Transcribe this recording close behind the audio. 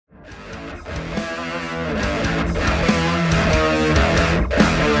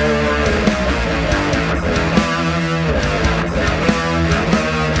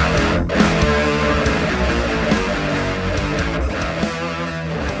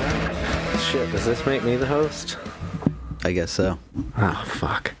Shit, does this make me the host? I guess so. Oh,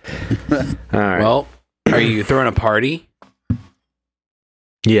 fuck. All right. Well, are you throwing a party?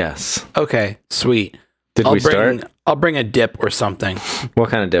 Yes. Okay, sweet. Did we start? I'll bring a dip or something. What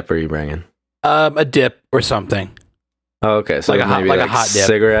kind of dip are you bringing? A dip or something. Oh, okay. So Like a hot- maybe like a hot dip.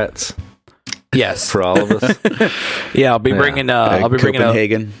 cigarettes Yes. for all of us. Yeah, I'll be bringing. I'll be bringing a.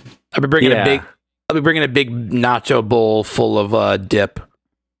 Copenhagen. I'll be bringing Yeah. a big. I'll be bringing a big nacho bowl full of dip.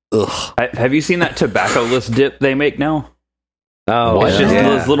 Ugh. Have you seen that tobacco-less dip they make now? Oh, It's just yeah.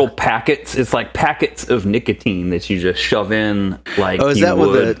 those little packets. It's like packets of nicotine that you just shove in like Oh, is you that would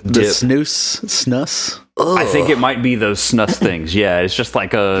with the dip. snus? I think it might be those snus things. Yeah, it's just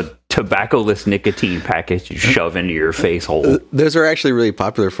like a tobacco-less nicotine package you shove into your face hole. Those are actually really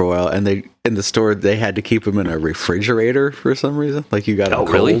popular for a while, and they in the store they had to keep them in a refrigerator for some reason. Like you got them cold.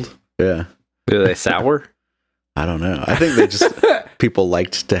 Really? Yeah. Do they sour? I don't know. I think they just people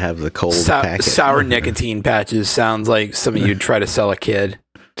liked to have the cold packet. Sour nicotine patches sounds like something you'd try to sell a kid.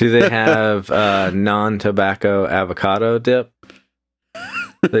 Do they have non-tobacco avocado dip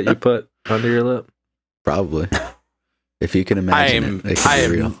that you put under your lip? Probably. If you can imagine it can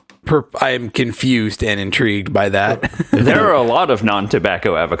be real. I am confused and intrigued by that. There are a lot of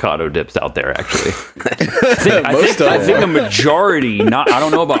non-tobacco avocado dips out there, actually. I think a majority, I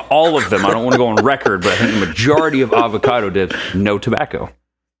don't know about all of them, I don't want to go on record, but I think the majority of avocado dips, no tobacco.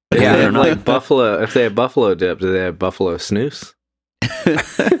 Yeah, they have not. like buffalo. If they have buffalo dip, do they have buffalo snooze?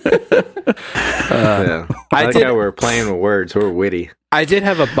 Yeah. I like how we're playing with words. We're witty. I did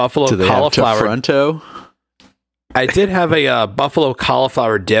have a buffalo Do they cauliflower. have Tofronto? I did have a buffalo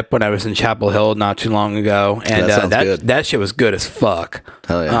cauliflower dip when I was in Chapel Hill not too long ago, and That sounds good. that shit was good as fuck.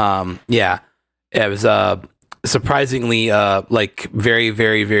 Hell yeah. Yeah, it was surprisingly like very,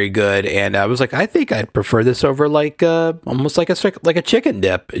 very, very good, and I was like, I think I'd prefer this over like almost like a chicken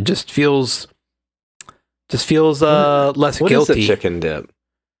dip. It just feels less What guilty. is a chicken dip?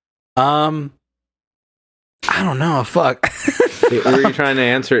 I don't know. Fuck. Were you trying to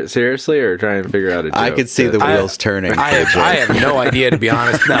answer it seriously or trying to figure out a joke? I could see the wheels turning. I have no idea, to be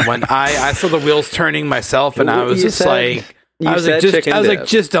honest. That one, I saw the wheels turning myself, and I was just like,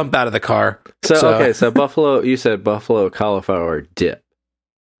 just dump out of the car. So buffalo. You said buffalo cauliflower dip,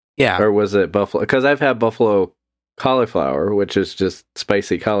 Yeah. or was it buffalo? Because I've had buffalo cauliflower, which is just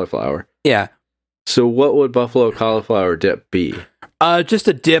spicy cauliflower. Yeah. So what would buffalo cauliflower dip be? Just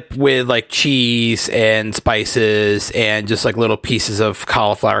a dip with like cheese and spices and just like little pieces of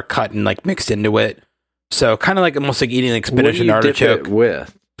cauliflower cut and like mixed into it. So kind of like almost like eating like spinach and artichoke. Dip it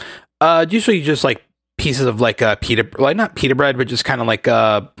with? Usually just like pieces of like pita, like not pita bread, but just kind of like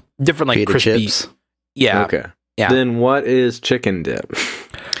different like Pita crispy chips? Yeah. Okay. Yeah. Then what is chicken dip?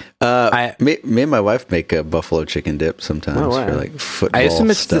 Me and my wife make a buffalo chicken dip sometimes for like football I assume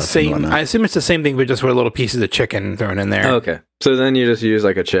it's the stuff same. and whatnot. I assume it's the same thing, but just with little pieces of chicken thrown in there. Okay. So then you just use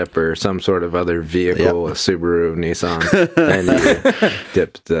like a chip or some sort of other vehicle, a Subaru, Nissan, and you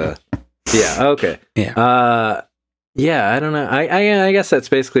dip the... Yeah, okay. Yeah. Yeah, I don't know. I guess that's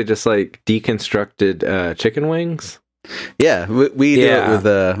basically just like deconstructed chicken wings. Yeah, we do it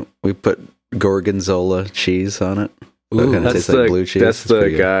with we put gorgonzola cheese on it. So it kinda tastes like blue cheese. That's It's the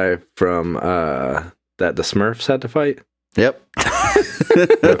pretty good. guy from that the Smurfs had to fight. Yep.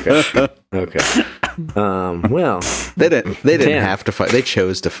 Okay. Well, They didn't Damn. have to fight. They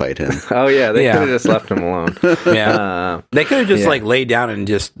chose to fight him. oh yeah, they Yeah. could have just left him alone. Yeah. They could have just yeah. like laid down and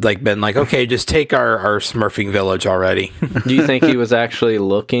just like been like, okay, just take our smurfing village already. Do you think he was actually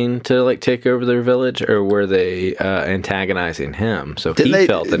looking to like take over their village, or were they antagonizing him? So he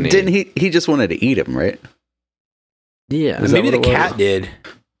felt the need. Didn't he just wanted to eat him, right? Yeah. Maybe the what it was? cat did.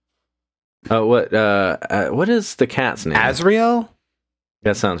 Oh, what is the cat's name? Azrael?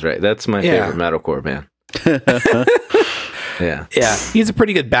 That sounds right. That's my Yeah. favorite metalcore band. Yeah. Yeah, he's a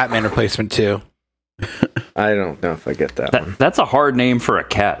pretty good Batman replacement too. I don't know if I get that one. That's a hard name for a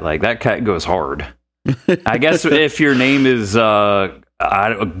cat. Like, that cat goes hard. I guess if your name is, oh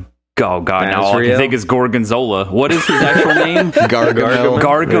God, now all I can think is Gorgonzola. What is his actual name? Gargamel.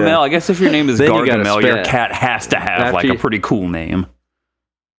 Gargamel. Yeah. I guess if your name is Then you gotta Gargamel, spin your it. cat has to have After like a you- pretty cool name.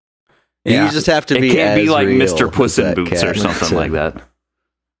 Yeah. You just have to It be. can't be like Azrael Mr. Puss in with that Boots or cat. something like that.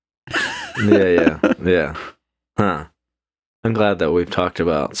 Yeah. Huh. I'm glad that we've talked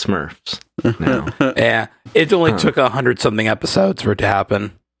about Smurfs now. Yeah, it only took 100-something episodes for it to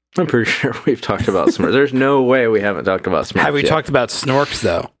happen. I'm pretty sure we've talked about Smurfs. There's no way we haven't talked about Smurfs. Have we yet. talked about Snorks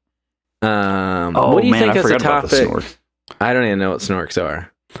though? What do you think I as a forgot about the topic? Snorks. I don't even know what Snorks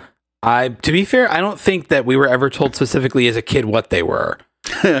are. To be fair, I don't think that we were ever told specifically as a kid what they were.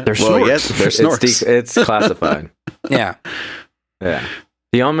 They're Well, snorks. yes, they're snorks. It's classified. Yeah. Yeah.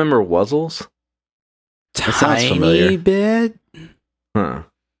 Do y'all remember Wuzzles? Tiny bit. Huh.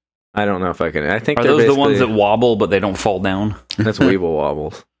 I don't know if I can. I think are those the ones that wobble but they don't fall down? That's Weeble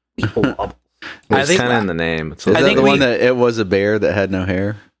Wobbles. Weeble Wobbles. It's kind of in the name. Is that the one that it was a bear that had no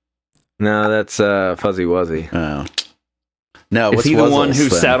hair? No, that's Fuzzy Wuzzy. Oh. No, is he the one who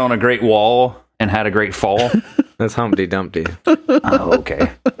sat on a great wall and had a great fall? That's Humpty Dumpty. Oh,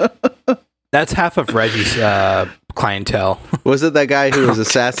 okay. That's half of Reggie's clientele. Was it that guy who was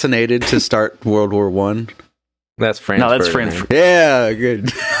assassinated to start World War One? That's Franz. No, that's Franz. Yeah,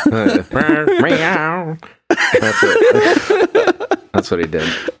 good. That's what he did.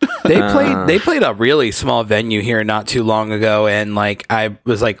 They played a really small venue here not too long ago, and like I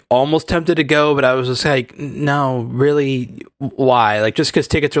was like almost tempted to go, but I was just like, no, really, why? Like just because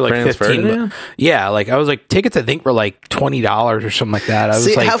tickets are like $15. Yeah, like I was like tickets I think were like $20 or something like that. I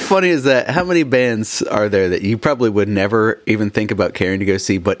was like, how funny is that? How many bands are there that you probably would never even think about caring to go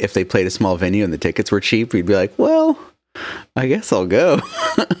see, but if they played a small venue and the tickets were cheap, you'd be like, well, I guess I'll go.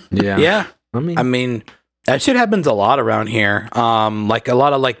 Yeah. I mean. That shit happens a lot around here. Like a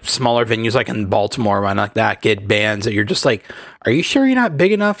lot of like smaller venues, like in Baltimore, why not that get bands that you're just like, are you sure you're not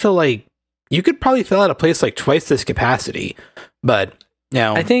big enough to like? You could probably fill out a place like twice this capacity, but you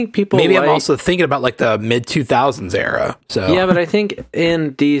know, I think people maybe I'm also thinking about like the mid 2000s era. So yeah, but I think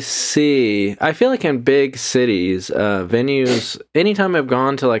in DC, I feel like in big cities, venues. Anytime I've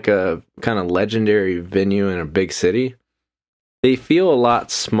gone to like a kind of legendary venue in a big city, they feel a lot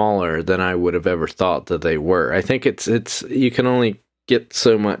smaller than I would have ever thought that they were. I think it's you can only get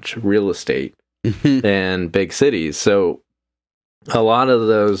so much real estate in big cities. So a lot of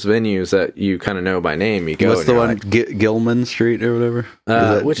those venues that you kind of know by name, you go. What's the one? Like, Gilman Street or whatever?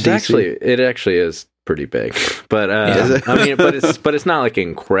 Which is actually is pretty big. But I mean, but it's not like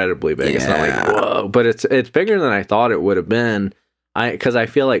incredibly big. Yeah. It's not like whoa, but it's bigger than I thought it would have been. Because I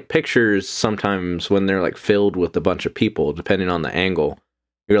feel like pictures sometimes when they're like filled with a bunch of people, depending on the angle,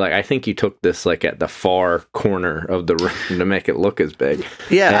 you're like, I think you took this like at the far corner of the room to make it look as big.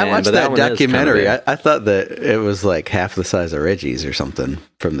 Yeah, I watched that documentary. I thought that it was like half the size of Reggie's or something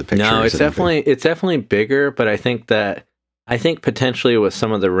from the pictures. No, it's definitely bigger. But I think potentially with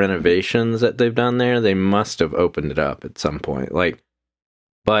some of the renovations that they've done there, they must have opened it up at some point.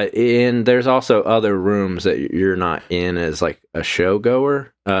 But there's also other rooms that you're not in as like a show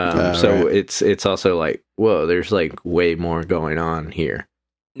goer. So right. It's also like, whoa, there's like way more going on here.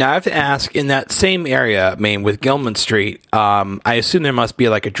 Now I have to ask, in that same area, I mean, with Gilman Street, I assume there must be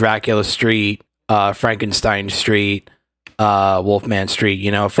like a Dracula Street, Frankenstein Street, Wolfman Street,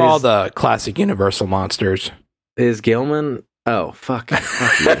 you know, for all the classic Universal monsters. Is Gilman? Oh, fuck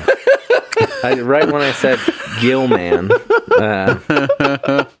yeah. Right when I said Gilman, yeah,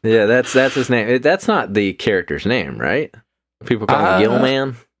 that's his name. That's not the character's name, right? People call him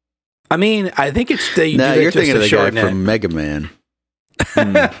Gilman. I mean, I think it's the. No, you're thinking of the guy from Mega Man.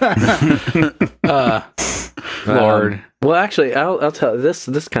 Lord. Well, actually, I'll tell you,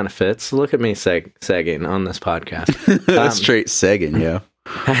 this kind of fits. Look at me segging on this podcast. Straight segging, yeah.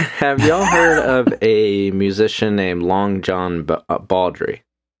 Have y'all heard of a musician named Long John Baldry?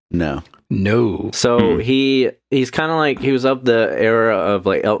 No. So he's kind of like, he was of the era of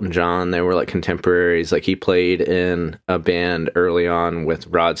like Elton John. They were like contemporaries. Like he played in a band early on with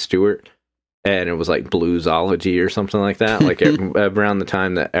Rod Stewart, and it was like Bluesology or something like that. Like around the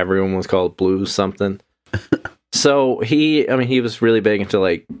time that everyone was called blues something. So he was really big into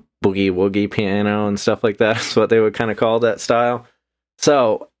like boogie woogie piano and stuff like that. That's what they would kind of call that style.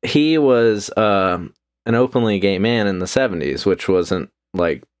 So he was an openly gay man in the 70s, which wasn't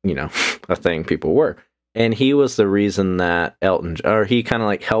like, you know, a thing people were. And he was the reason that he kind of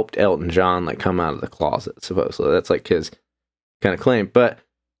like helped Elton John like come out of the closet, supposedly. That's like his kind of claim. But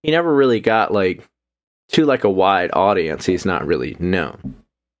he never really got like to like a wide audience. He's not really known.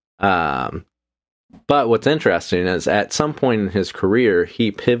 But what's interesting is at some point in his career, he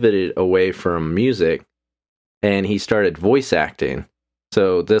pivoted away from music and he started voice acting.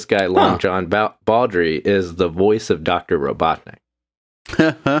 So this guy, Long John Baldry, is the voice of Dr. Robotnik.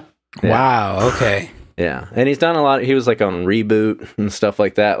 Yeah. Wow. Okay. Yeah, and he's done a lot. He was like on Reboot and stuff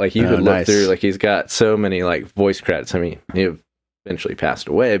like that. Like you could look through. Like he's got so many like voice credits. I mean, he eventually passed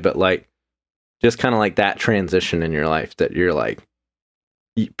away, but like just kind of like that transition in your life that you're like,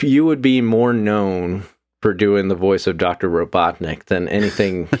 you would be more known for doing the voice of Dr. Robotnik than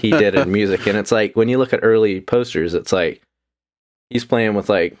anything he did in music. And it's like when you look at early posters, it's like he's playing with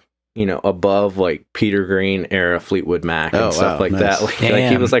like, you know, above like Peter Green era Fleetwood Mac and stuff like that. Like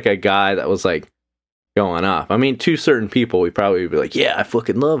he was like a guy that was like going up. I mean, to certain people, we probably would be like, yeah, I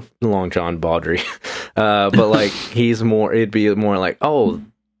fucking love Long John Baldry. But like, it'd be more like, oh,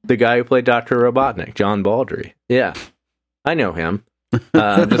 the guy who played Dr. Robotnik, John Baldry. Yeah, I know him. Just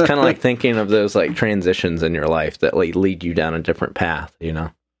kind of like thinking of those like transitions in your life that like lead you down a different path, you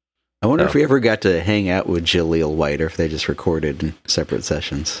know? I wonder if we ever got to hang out with Jaleel White or if they just recorded in separate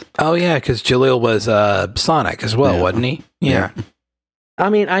sessions. Oh, yeah, because Jaleel was Sonic as well, wasn't he? Yeah. I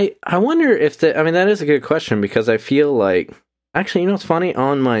mean, I wonder if that is a good question because I feel like, actually, you know what's funny?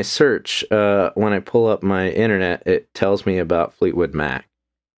 On my search, when I pull up my internet, it tells me about Fleetwood Mac.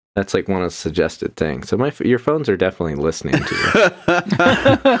 That's like one of the suggested things. So your phones are definitely listening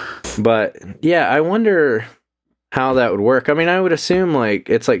to you. But yeah, I wonder how that would work. I mean, I would assume like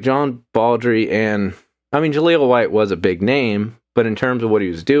it's like John Baldry and I mean Jaleel White was a big name, but in terms of what he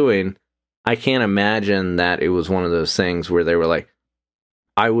was doing, I can't imagine that it was one of those things where they were like,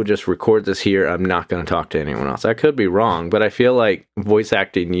 I would just record this here. I'm not going to talk to anyone else. I could be wrong, but I feel like voice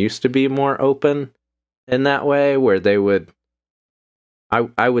acting used to be more open in that way where they would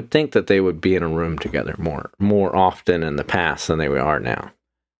I would think that they would be in a room together more often in the past than they are now.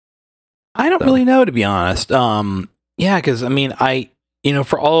 I don't really know, to be honest. Yeah, because I mean,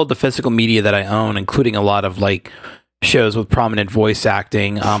 for all of the physical media that I own, including a lot of like shows with prominent voice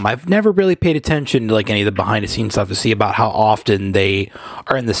acting, I've never really paid attention to like any of the behind the scenes stuff to see about how often they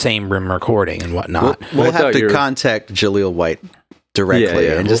are in the same room recording and whatnot. We'll have to contact Jaleel White directly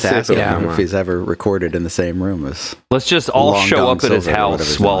and just ask him if he's ever recorded in the same room as. Let's just all show up at his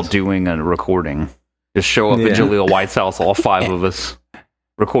house while doing a recording. Just show up at Jaleel White's house, all five of us,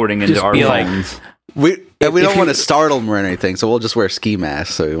 recording into our phones. We don't want to startle him or anything, so we'll just wear ski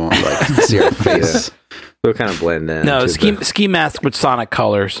masks so he won't like see our face. We'll kind of blend in. No, ski mask with Sonic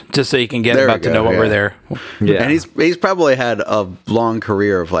colors, just so you can get about to know what we're there. Yeah, and he's probably had a long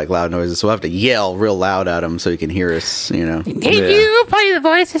career of like loud noises, so we'll have to yell real loud at him so he can hear us. You know, you play the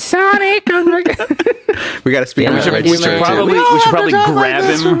voice of Sonic? We got to speak. We should probably grab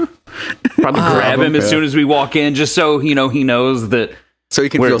him. Grab him as soon as we walk in, just so he knows that. So he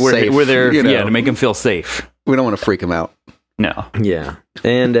can feel safe. We're there, to make him feel safe. We don't want to freak him out. No. Yeah.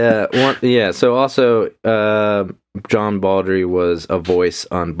 And so also John Baldry was a voice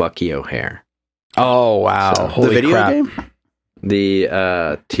on Bucky O'Hare. Oh wow. So, holy the video crap. game? The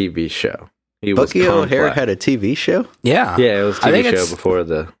TV show. Bucky O'Hare had a TV show? Yeah. Yeah, it was a TV show before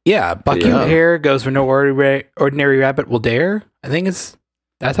the Bucky O'Hare goes where no ordinary rabbit will dare. I think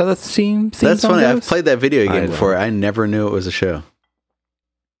that's how that seems. That's funny. I've played that video game before. I never knew it was a show.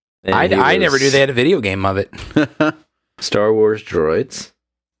 I never knew they had a video game of it. Star Wars Droids,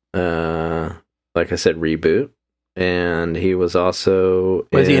 like I said, reboot, and he was also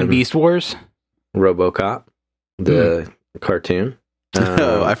he in Beast Wars? RoboCop, the cartoon.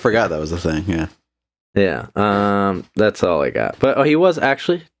 I forgot that was a thing. Yeah. That's all I got. But he was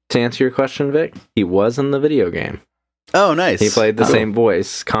actually, to answer your question, Vic, he was in the video game. Oh, nice. He played the same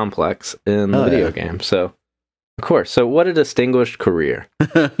voice, Complex, in the video game. So, of course. So, what a distinguished career.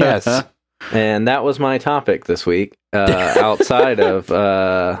 Yes. And that was my topic this week. Outside of,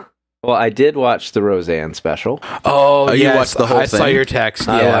 I did watch the Roseanne special. Oh, yes. You watched the whole thing? I saw your text.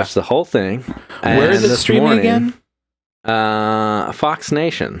 I watched the whole thing. Where is it streaming again? Fox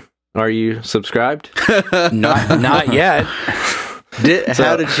Nation. Are you subscribed? Not yet.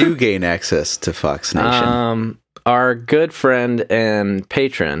 How did you gain access to Fox Nation? Our good friend and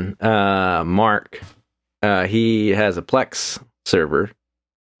patron, Mark, he has a Plex server.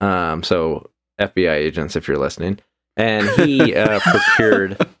 So FBI agents, if you're listening, and he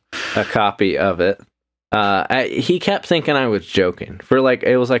procured a copy of it. He kept thinking I was joking for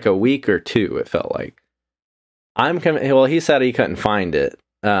it was like a week or two. It felt like he said he couldn't find it.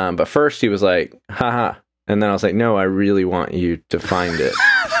 But first he was like, haha. And then I was like, no, I really want you to find it.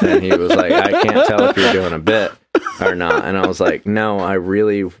 And he was like, I can't tell if you're doing a bit or not. And I was like, no, I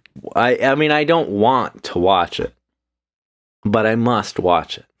mean, I don't want to watch it, but I must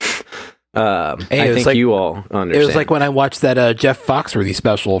watch it. I think you all understand. It was like when I watched that Jeff Foxworthy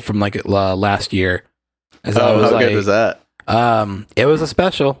special from last year. How good was that? It was a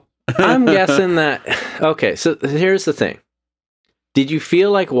special. I'm guessing that. Okay, so here's the thing. Did you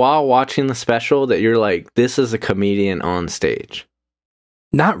feel like while watching the special that you're like, this is a comedian on stage?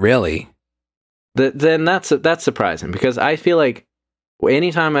 Not really. Then that's surprising because I feel like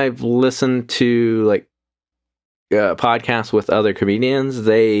anytime I've listened to podcasts with other comedians,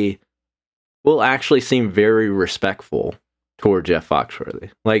 they will actually seem very respectful toward Jeff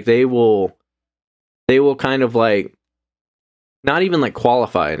Foxworthy. Like they will kind of like not even like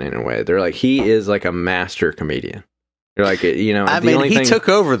qualify it in a way. They're like, he is like a master comedian. You're like, you know, I mean, he took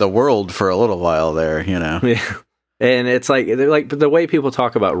over the world for a little while there, you know. Yeah. And it's like, they're like, the way people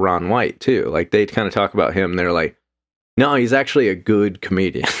talk about Ron White too, like they kind of talk about him. They're like, no, he's actually a good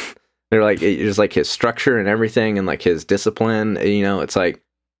comedian. They're like, it's like his structure and everything, and like his discipline. You know, it's like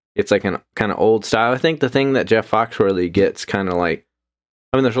an kind of old style. I think the thing that Jeff Foxworthy gets kind of like,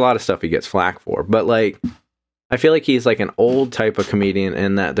 I mean, there's a lot of stuff he gets flack for, but like, I feel like he's like an old type of comedian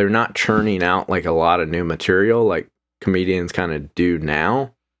in that they're not churning out like a lot of new material like comedians kind of do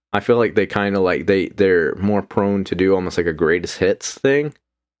now. I feel like they kind of like they're more prone to do almost like a greatest hits thing,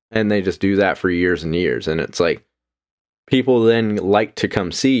 and they just do that for years and years, and it's like people then like to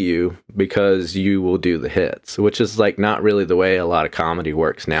come see you because you will do the hits, which is like not really the way a lot of comedy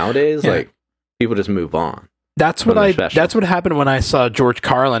works nowadays. Yeah. Like people just move on. That's what happened when I saw George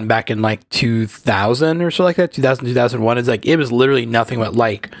Carlin back in like 2000 or so, like that, 2001. It's like, it was literally nothing but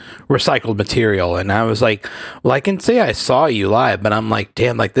like recycled material. And I was like, well, I can say I saw you live, but I'm like,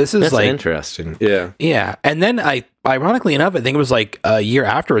 damn, like this is like interesting. Yeah. Yeah. And then ironically enough, I think it was like a year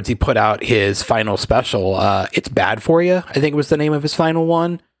afterwards, he put out his final special. It's Bad For You, I think was the name of his final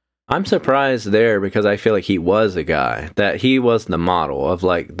one. I'm surprised there because I feel like he was a guy that he was the model of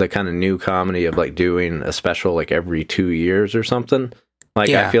like the kind of new comedy of like doing a special like every 2 years or something. Like,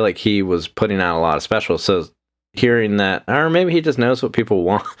 yeah. I feel like he was putting out a lot of specials. So hearing that, or maybe he just knows what people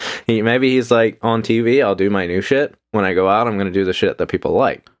want. Maybe he's like, on TV, I'll do my new shit. When I go out, I'm going to do the shit that people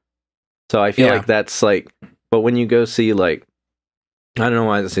like. So I feel like that's like, but when you go see like, I don't know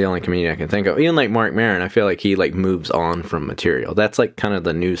why that's the only comedian I can think of. Even like Mark Maron, I feel like he like moves on from material. That's like kind of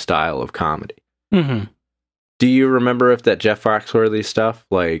the new style of comedy. Mm-hmm. Do you remember if that Jeff Foxworthy stuff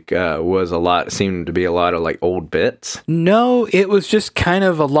like seemed to be a lot of like old bits? No, it was just kind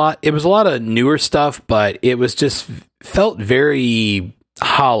of a lot. It was a lot of newer stuff, but it was just felt very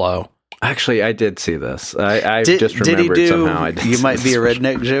hollow. Actually, I did see this. I just remembered somehow. I did. You Might Be a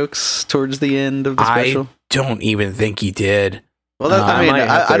Redneck jokes towards the end of the special. I don't even think he did. Well,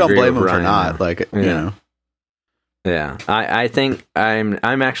 I don't blame him for not. Like, you know. Yeah, I think I'm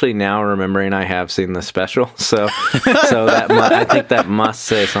actually now remembering I have seen the special, so that I think that must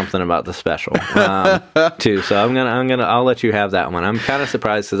say something about the special too. So I'll let you have that one. I'm kind of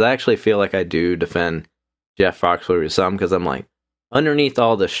surprised because I actually feel like I do defend Jeff Foxworthy some because I'm like, underneath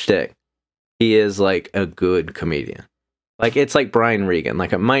all the shtick, he is like a good comedian. Like it's like Brian Regan.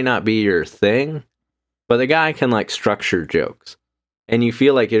 Like it might not be your thing, but the guy can like structure jokes. And you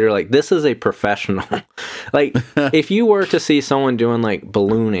feel like you're like, this is a professional. Like, if you were to see someone doing like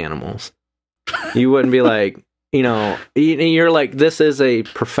balloon animals, you wouldn't be like, you know, you're like, this is a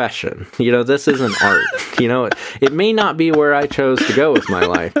profession. You know, this is an art. You know, it may not be where I chose to go with my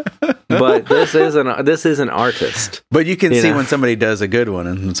life, but this is an artist. But you can see when somebody does a good one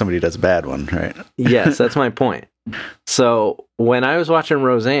and when somebody does a bad one, right? Yes, that's my point. So when I was watching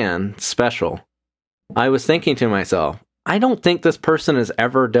Roseanne's special, I was thinking to myself, I don't think this person has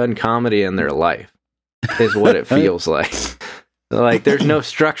ever done comedy in their life, is what it feels like. Like, there's no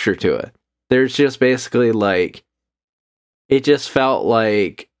structure to it. There's just basically, like, it just felt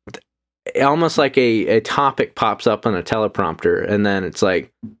like, almost like a topic pops up on a teleprompter, and then it's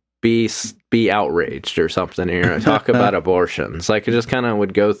like, be outraged or something, you know, talk about abortions. Like, it just kind of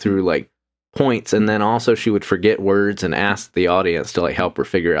would go through, like, points, and then also she would forget words and ask the audience to, like, help her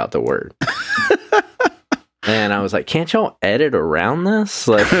figure out the word. And I was like, can't y'all edit around this?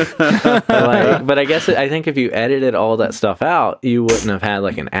 Like, but I guess I think if you edited all that stuff out, you wouldn't have had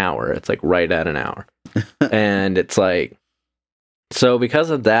like an hour. It's like right at an hour. And it's like, so because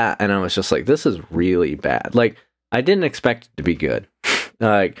of that, and I was just like, this is really bad. Like, I didn't expect it to be good.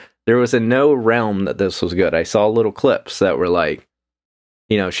 Like, there was in no realm that this was good. I saw little clips that were like,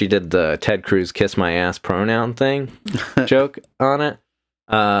 you know, she did the Ted Cruz kiss my ass pronoun thing joke on it.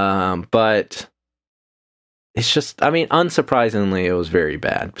 But it's just, I mean, unsurprisingly, it was very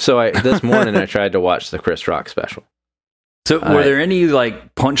bad. So this morning I tried to watch the Chris Rock special. So were there any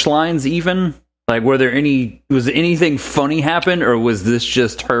like punchlines even? Like, was anything funny happen, or was this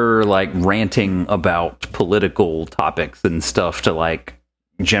just her like ranting about political topics and stuff to like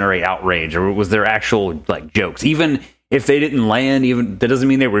generate outrage, or was there actual like jokes? Even if they didn't land, even that doesn't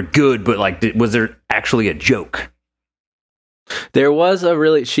mean they were good, but like, was there actually a joke? There was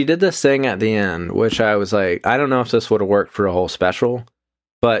she did this thing at the end, which I was like, I don't know if this would have worked for a whole special,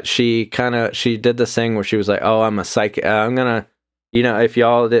 but she did this thing where she was like, oh, I'm a psychic. I'm going to, you know, if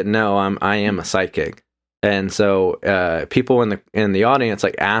y'all didn't know, I am a psychic. And so people in the audience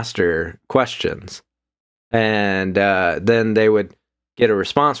like asked her questions, and then they would get a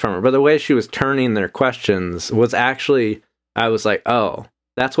response from her. But the way she was turning their questions was actually, I was like, oh,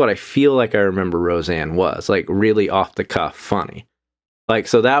 that's what I feel like I remember Roseanne was, like really off the cuff funny. Like,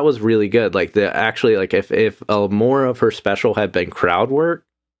 so that was really good. Like actually, like if more of her special had been crowd work,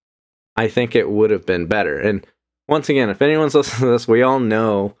 I think it would have been better. And once again, if anyone's listening to this, we all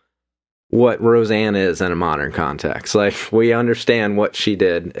know what Roseanne is in a modern context. Like, we understand what she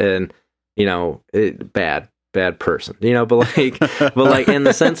did, and bad person. But like in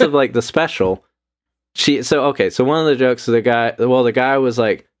the sense of like the special, so one of the jokes, the guy was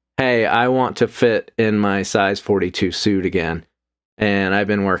like, "Hey, I want to fit in my size 42 suit again, and I've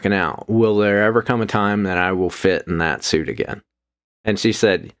been working out. Will there ever come a time that I will fit in that suit again?" And she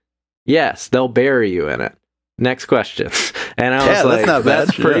said, "Yes, they'll bury you in it. Next question." And I was like,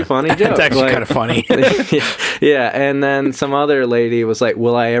 that's a pretty funny joke. It's actually kind of funny. Yeah. And then some other lady was like,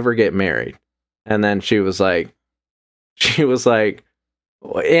 "Will I ever get married?" And then she was like,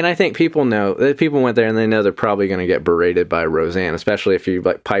 and I think people went there and they know they're probably going to get berated by Roseanne, especially if you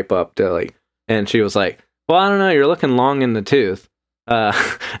like pipe up to like, and she was like, "Well, I don't know, you're looking long in the tooth."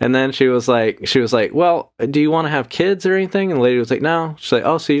 And then she was like, "Well, do you want to have kids or anything?" And the lady was like, "No." She's like,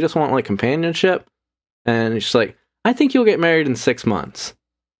 "Oh, so you just want like companionship?" And she's like, "I think you'll get married in 6 months,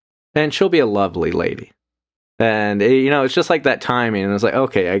 and she'll be a lovely lady." And it's just like that timing. And it's like,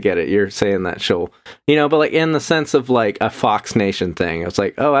 okay, I get it. You're saying that she'll, but like in the sense of like a Fox Nation thing, it's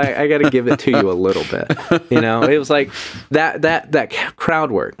like, oh, I got to give it to you a little bit. It was like that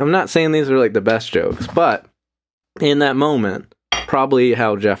crowd work. I'm not saying these are like the best jokes, but in that moment, probably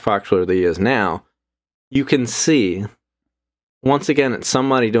how Jeff Foxworthy is now, you can see, once again, it's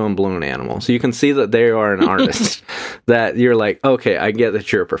somebody doing balloon animals. You can see that they are an artist. That you're like, okay, I get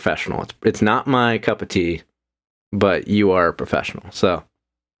that you're a professional. It's not my cup of tea, but you are a professional. So,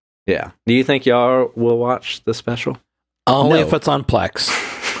 yeah. Do you think y'all will watch the special? Only if it's on Plex.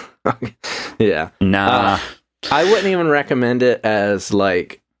 Yeah. Nah. I wouldn't even recommend it as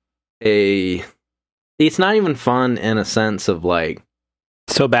like it's not even fun in a sense of like,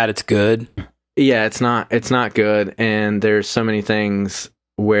 so bad it's good. Yeah, it's not good, and there's so many things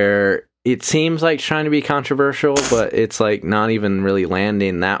where it seems like trying to be controversial, but it's like not even really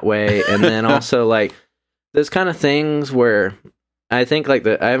landing that way. And then also like there's kind of things where I think like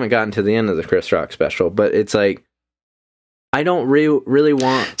I haven't gotten to the end of the Chris Rock special, but it's like I don't really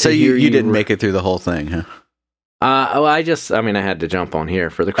want to. So you didn't make it through the whole thing, huh? I had to jump on here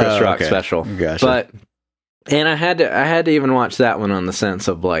for the Chris Rock special. Gotcha. And I had to even watch that one on the sense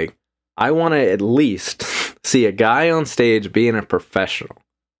of like, I want to at least see a guy on stage being a professional,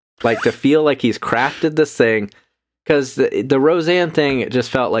 like to feel like he's crafted this thing. Because the Roseanne thing, it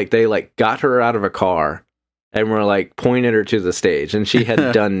just felt like they like got her out of a car and were like pointed her to the stage, and she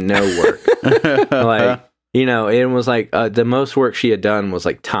had done no work. Like, it was like the most work she had done was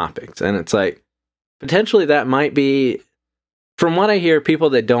like topics, and it's like potentially that might be. From what I hear, people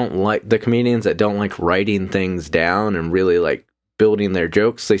that don't like the comedians that don't like writing things down and really like building their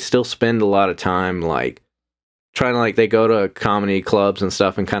jokes, they still spend a lot of time like trying to like they go to comedy clubs and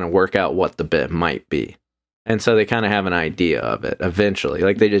stuff and kind of work out what the bit might be. And so they kind of have an idea of it eventually.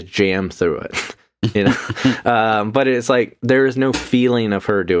 Like they just jam through it, but it's like there is no feeling of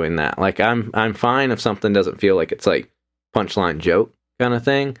her doing that. Like I'm fine if something doesn't feel like it's like punchline joke kind of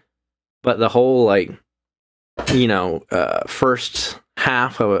thing, but the whole like first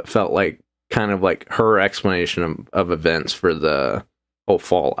half of it felt like kind of like her explanation of events for the whole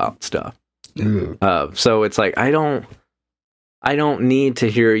Fallout stuff. So it's like I don't need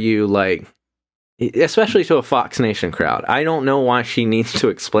to hear you like, especially to a Fox Nation crowd. I don't know why she needs to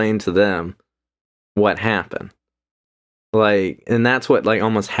explain to them what happened. Like, and that's what like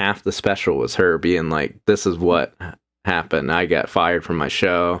almost half the special was her being like, "This is what happened. I got fired from my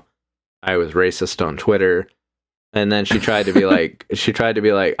show. I was racist on Twitter." And then she tried to be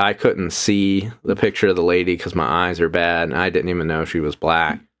like, I couldn't see the picture of the lady because my eyes are bad, and I didn't even know she was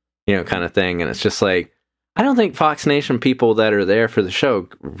black, kind of thing. And it's just like, I don't think Fox Nation people that are there for the show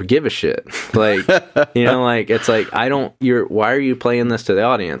give a shit. Like, like it's like, why are you playing this to the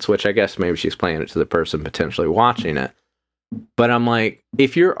audience? Which I guess maybe she's playing it to the person potentially watching it. But I'm like,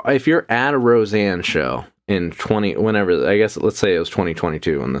 if you're at a Roseanne show in let's say it was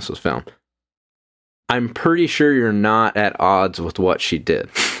 2022 when this was filmed, I'm pretty sure you're not at odds with what she did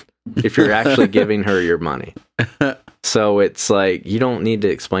if you're actually giving her your money. So it's like, you don't need to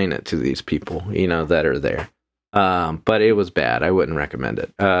explain it to these people, that are there. But it was bad. I wouldn't recommend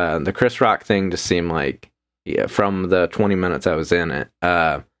it. The Chris Rock thing just seemed like, from the 20 minutes I was in it,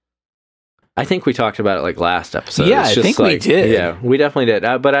 I think we talked about it like last episode. Yeah, I think we did. Yeah, we definitely did.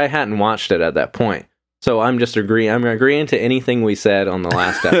 But I hadn't watched it at that point. So I'm just agreeing to anything we said on the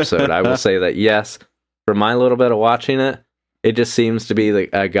last episode. I will say that, yes, for my little bit of watching it, It just seems to be like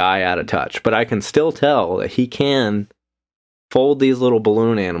a guy out of touch. But I can still tell that he can fold these little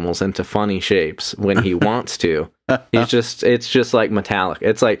balloon animals into funny shapes when he wants to. It's just like Metallica.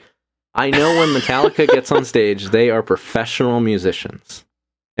 It's like, I know when Metallica gets on stage, they are professional musicians.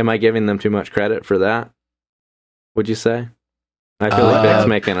 Am I giving them too much credit for that? Would you say? I feel like Vic's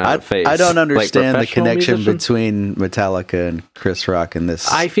making a face. I don't understand like the connection musician? between Metallica and Chris Rock in this.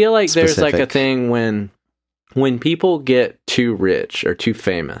 I feel like specific. there's like a thing when people get too rich or too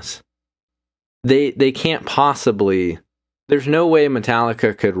famous, they can't possibly. There's no way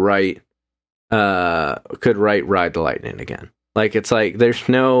Metallica could write Ride the Lightning again. Like, it's like there's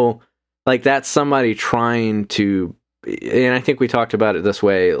no, like, that's somebody trying to, and I think we talked about it this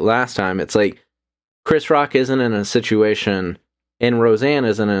way last time. It's like Chris Rock isn't in a situation, and Roseanne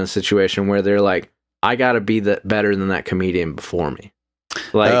isn't in a situation where they're like, I got to be better than that comedian before me.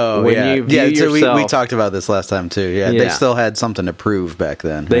 Like, you view yourself, so we talked about this last time too. Yeah, they still had something to prove back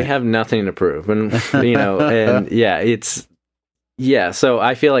then. They have nothing to prove, and so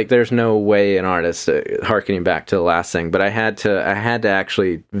I feel like there's no way an artist, harkening back to the last thing, but I had to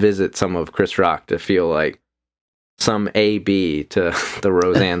actually visit some of Chris Rock to feel like some AB to the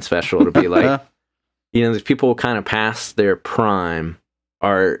Roseanne special, to be like, these people kind of past their prime,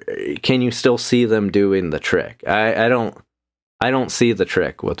 can you still see them doing the trick? I don't see the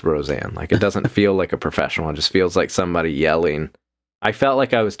trick with Roseanne. Like, it doesn't feel like a professional. It just feels like somebody yelling. I felt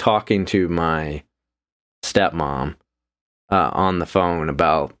like I was talking to my stepmom on the phone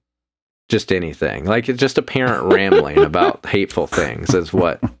about just anything. Like, it's just a parent rambling about hateful things is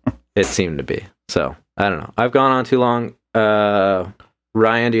what it seemed to be. So, I don't know. I've gone on too long.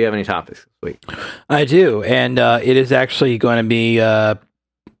 Ryan, do you have any topics this week? I do, and it is actually going to be...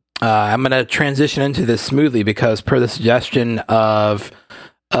 I'm going to transition into this smoothly because, per the suggestion of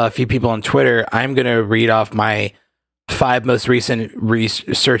a few people on Twitter, I'm going to read off my 5 most recent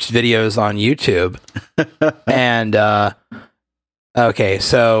researched videos on YouTube. And, okay,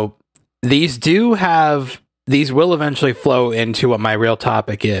 so these will eventually flow into what my real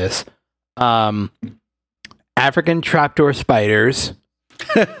topic is. African trapdoor spiders,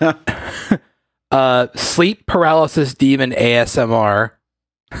 sleep paralysis demon ASMR.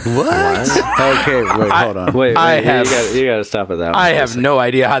 What? Okay, wait, hold on. Wait, you gotta stop at that one. I have no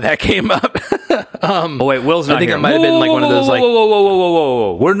idea how that came up. Wait, Will's not I think here. it might have been like one of those like...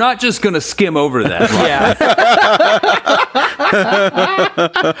 Whoa. We're not just going to skim over that. Yeah.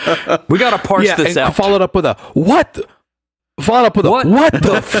 We got to parse this out. Followed up with a, what the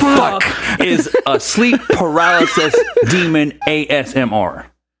fuck is a sleep paralysis demon ASMR?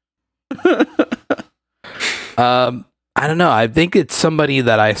 I don't know. I think it's somebody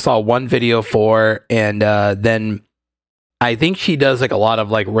that I saw one video for, and then I think she does like a lot of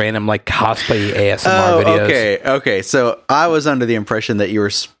like random like cosplay ASMR videos. Okay. So I was under the impression that you were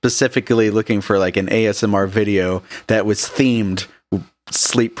specifically looking for like an ASMR video that was themed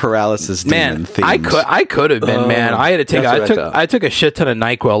sleep paralysis demon themed. I could have been, man. I had to take. I took a shit ton of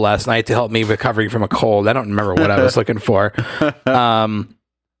NyQuil last night to help me recovering from a cold. I don't remember what I was looking for.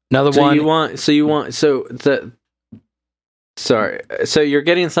 Another one. So you're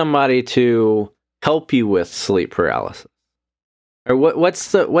getting somebody to help you with sleep paralysis, or what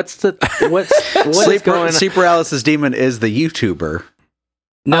sleep paralysis demon is the YouTuber.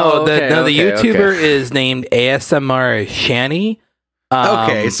 No, the YouTuber is named ASMR Shani.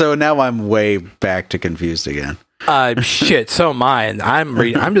 So now I'm way back to confused again. Shit, so am I.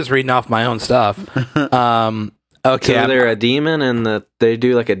 I'm just reading off my own stuff. Okay, so they're a demon, and they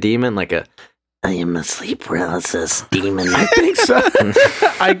do like a demon, like a I am a sleep paralysis demon. I think so.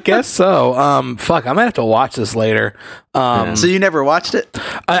 I guess so. Fuck, I'm gonna have to watch this later. So you never watched it?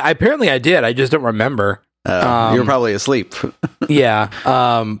 Apparently I did. I just don't remember. You were probably asleep. Yeah.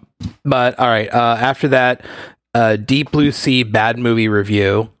 But all right. After that, Deep Blue Sea bad movie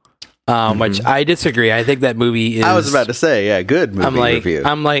review. Which I disagree. I think that movie is... I was about to say, yeah, good movie review.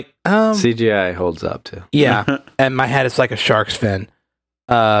 I'm like... CGI holds up too. Yeah. And my head is like a shark's fin.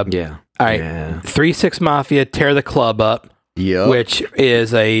 Yeah. All right. Yeah. 3-6 Mafia, Tear the Club Up. Yep. Which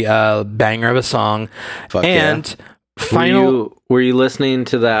is a banger of a song. Fuck and yeah. final... Were you listening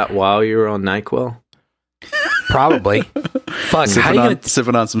to that while you were on NyQuil? Probably. Fuck.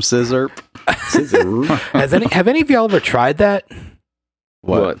 Sipping on some scissor. Have any of y'all ever tried that?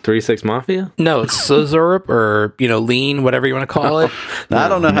 What 3-6 Mafia? No, scissor or lean, whatever you want to call it. I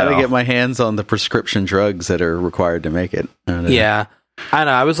don't know how to get my hands on the prescription drugs that are required to make it. Yeah. I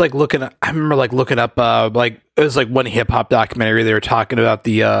know. I was like looking. I remember like looking up. Like it was like one hip hop documentary. They were talking about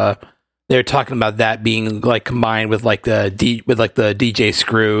the. They were talking about that being like combined with like the DJ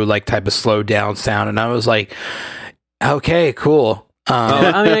Screw like type of slowed down sound, and I was like, Okay, cool.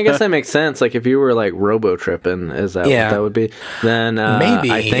 I mean, I guess that makes sense. Like, if you were like robo tripping, is that what that would be? Then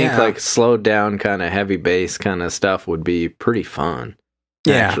maybe I think like slowed down kind of heavy bass kind of stuff would be pretty fun.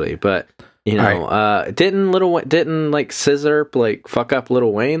 Actually, but you know, didn't like Scissor like fuck up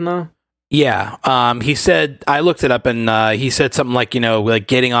Lil Wayne though? Yeah, he said, I looked it up, and he said something like, you know, like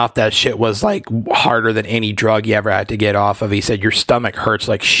getting off that shit was like harder than any drug you ever had to get off of. He said your stomach hurts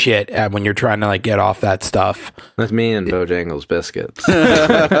like shit when you're trying to like get off that stuff. That's me and Bojangles biscuits.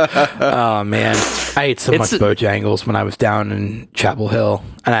 Oh man, I ate so much Bojangles when I was down in Chapel Hill,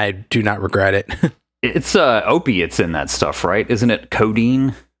 and I do not regret it. It's opiates in that stuff, right? Isn't it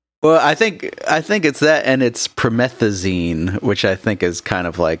codeine? Well, I think it's that, and it's promethazine, which I think is kind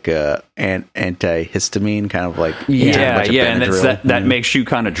of like an antihistamine, kind of like yeah, and it's that makes you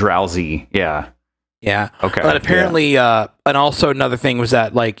kind of drowsy. Yeah. Okay. But apparently, and also another thing was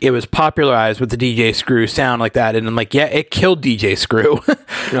that like it was popularized with the DJ Screw sound like that, and I'm like, yeah, it killed DJ Screw.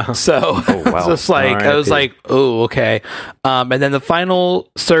 So just like I was like, oh, okay. And then the final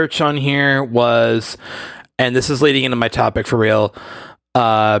search on here was, and this is leading into my topic for real.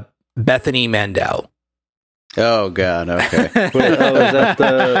 Bethany Mandel. Oh god, okay. Is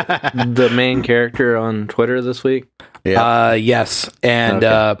that the main character on Twitter this week? Yeah. Yes,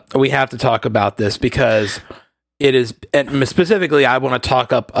 and we have to talk about this because it is, and specifically, I want to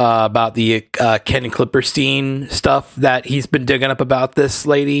talk about the Ken Klipperstein stuff that he's been digging up about this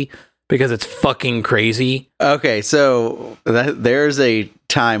lady because it's fucking crazy. Okay, so there's a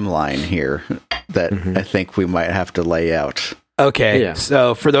timeline here that I think we might have to lay out. Okay,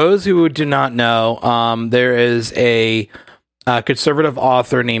 so for those who do not know, there is a conservative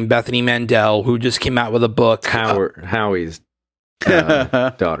author named Bethany Mandel who just came out with a book. Howie's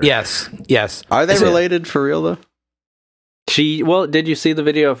daughter. Yes. Are they related for real though? Did you see the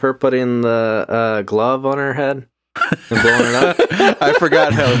video of her putting the glove on her head and blowing it up? I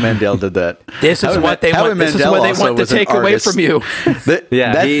forgot how Mandel did that. This is what they want to take away from you.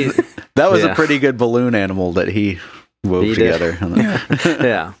 That was a pretty good balloon animal that he wove together.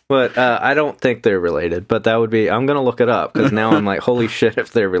 Yeah, but I don't think they're related, but that would be, I'm gonna look it up because now I'm like, holy shit,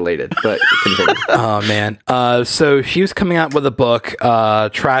 if they're related. But continue. Oh man, so she was coming out with a book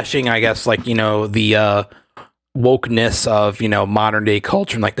trashing, I guess, like, you know, the wokeness of, you know, modern day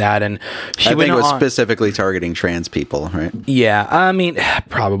culture and like that, and I think it was specifically targeting trans people, right? Yeah, I mean,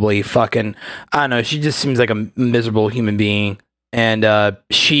 probably fucking, I don't know, she just seems like a miserable human being. And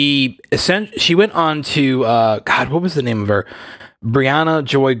she went on to God, what was the name of her? Brianna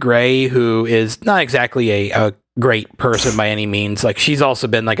Joy Gray, who is not exactly a great person by any means. Like, she's also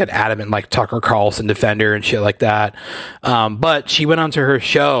been like an adamant like Tucker Carlson defender and shit like that. But she went onto her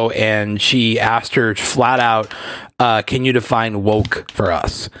show and she asked her flat out, "Can you define woke for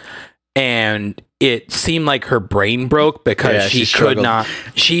us?" And it seemed like her brain broke because she could not.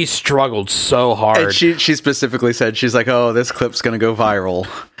 She struggled so hard. And she specifically said, she's like, "Oh, this clip's gonna go viral."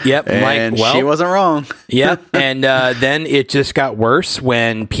 Yep, and she wasn't wrong. Yep, and then it just got worse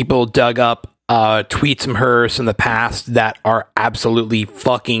when people dug up tweets from hers in the past that are absolutely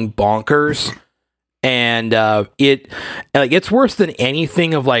fucking bonkers. And it's worse than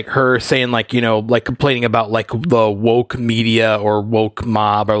anything of like her saying like, you know, like complaining about like the woke media or woke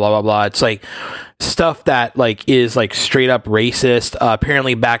mob or blah blah blah. It's like stuff that like is like straight up racist.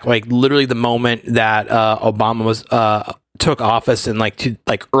 Apparently back like literally the moment that Obama was took office in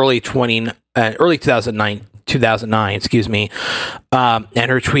early 2009, excuse me. And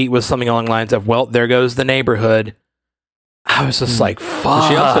her tweet was something along the lines of, "Well, there goes the neighborhood." I was just like,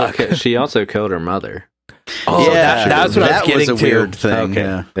 fuck. She also killed her mother. Oh, yeah, that's what I was getting to. That was a weird thing.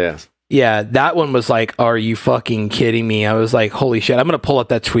 Okay. Yeah, that one was like, are you fucking kidding me? I was like, holy shit. I'm going to pull up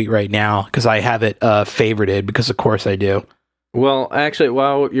that tweet right now because I have it favorited because of course I do. Well, actually,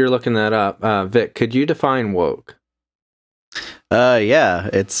 while you're looking that up, Vic, could you define woke? Yeah,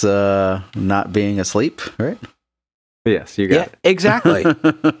 it's not being asleep, right? Yes, you got it. Exactly.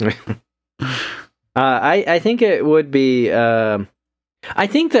 I think it would be. I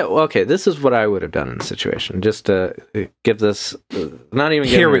think that this is what I would have done in the situation. Just to give this, not even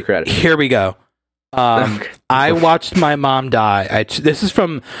giving her credit. Here we go. I watched my mom die. This is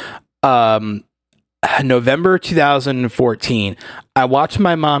from November 2014. I watched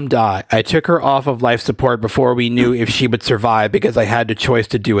my mom die. I took her off of life support before we knew if she would survive because I had the choice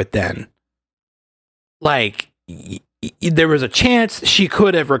to do it then. Like, there was a chance she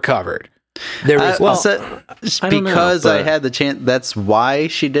could have recovered. There was because I had the chance. That's why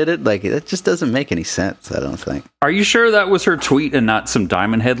she did it. Like, it just doesn't make any sense. I don't think. Are you sure that was her tweet and not some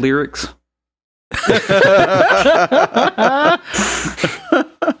Diamond Head lyrics?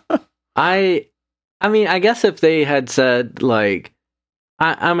 I I mean, I guess if they had said like,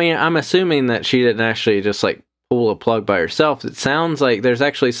 I mean, I'm assuming that she didn't actually just like pull a plug by herself. It sounds like there's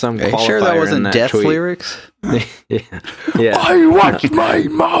actually some qualifier. Are you sure that wasn't in that death tweet. Lyrics? Yeah. I watched my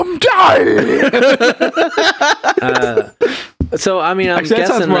mom die. So I mean, I'm actually, that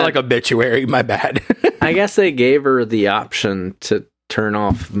guessing sounds more like obituary. My bad. I guess they gave her the option to turn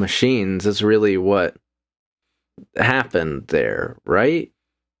off machines. Is really what happened there, right?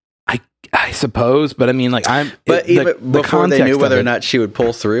 I suppose, but I mean, like even before they knew whether or not she would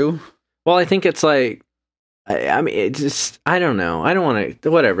pull through. Well, I think it's like, I mean, it just, I don't know. I don't want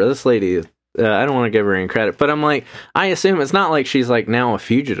to, whatever. This lady, I don't want to give her any credit, but I'm like, I assume it's not like she's like now a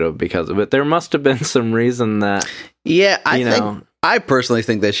fugitive because of it. There must have been some reason that, I personally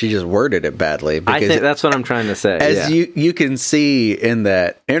think that she just worded it badly. I think that's what I'm trying to say. As you can see in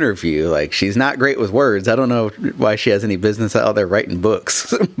that interview, like she's not great with words. I don't know why she has any business out there writing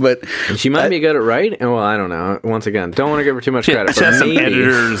books, but she might be good at writing. Well, I don't know. Once again, don't want to give her too much credit. She has some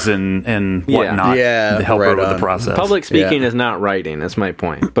editors and whatnot to help her with the process. Public speaking is not writing. That's my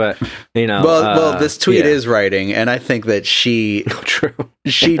point. But well, this tweet is writing, and I think that she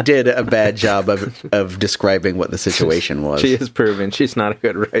did a bad job of describing what the situation was. She is proven she's not a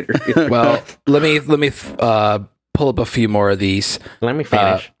good writer either. Well, let me pull up a few more of these. Let me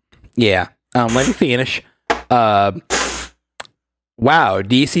finish. Let me finish. Wow,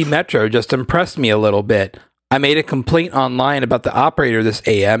 DC Metro just impressed me a little bit. I made a complaint online about the operator this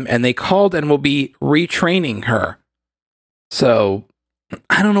AM, and they called and will be retraining her. So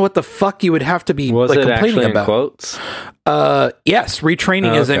I don't know what the fuck you would have to be complaining about. In quotes? Yes,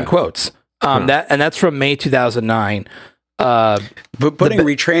 retraining is in quotes. That's from May 2009. But putting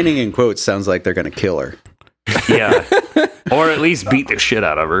retraining in quotes sounds like they're going to kill her. Yeah. Or at least beat the shit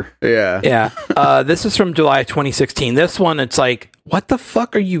out of her. Yeah. Yeah. This is from July 2016. This one, it's like, what the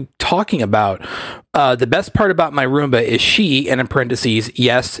fuck are you talking about? The best part about my Roomba is she, and in parentheses,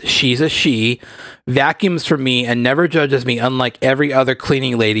 yes, she's a she, vacuums for me and never judges me, unlike every other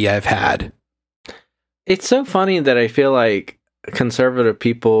cleaning lady I've had. It's so funny that I feel like conservative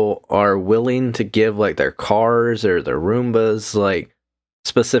people are willing to give like their cars or their Roombas like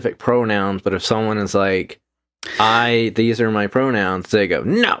specific pronouns, but if someone is like, these are my pronouns, they go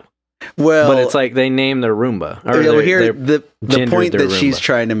no. Well, but it's like they name their Roomba. Or the point that she's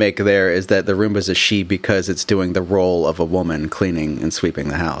trying to make there is that the Roomba's a she because it's doing the role of a woman cleaning and sweeping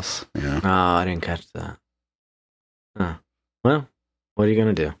the house. You know? Oh, I didn't catch that. Huh. Well, what are you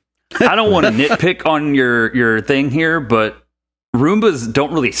gonna do? I don't want to nitpick on your thing here, but Roombas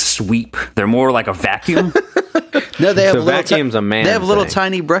don't really sweep. They're more like a vacuum. No, they have vacuum's a man. They have little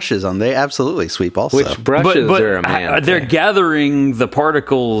tiny brushes on. They absolutely sweep also. Which brushes are a man? They're gathering the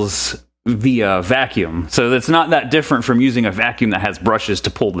particles via vacuum, so that's not that different from using a vacuum that has brushes to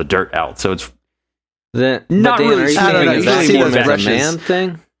pull the dirt out. So it's not really. I don't know. You see those brushes? A man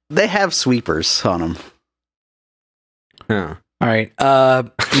thing? They have sweepers on them. Huh. All right.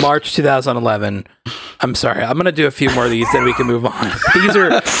 March 2011. I'm sorry. I'm going to do a few more of these, then we can move on.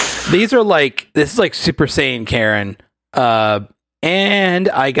 These are like, this is like Super Saiyan Karen. And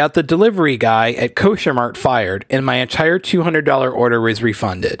I got the delivery guy at Kosher Mart fired, and my entire $200 order was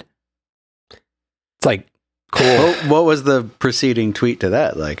refunded. It's like, cool. What was the preceding tweet to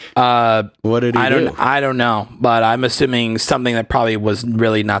that? Like, what did he do? I don't know, but I'm assuming something that probably was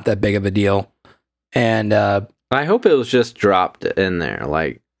really not that big of a deal. And, I hope it was just dropped in there,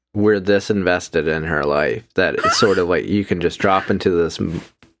 like, we're this invested in her life that it's sort of like you can just drop into this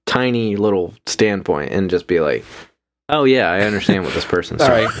tiny little standpoint and just be like, oh yeah, I understand what this person's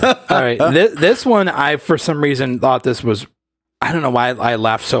saying. All right. This one, I for some reason thought this was, I don't know why I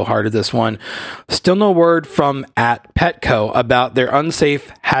laughed so hard at this one. Still no word from at Petco about their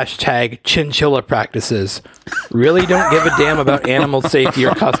unsafe #chinchilla practices. Really don't give a damn about animal safety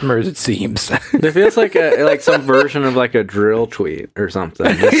or customers, it seems. It feels like some version of like a drill tweet or something.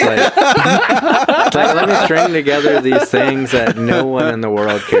 It's like let me string together these things that no one in the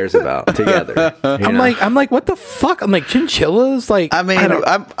world cares about together. I'm like, what the fuck? I'm like, chinchillas? Like, I mean,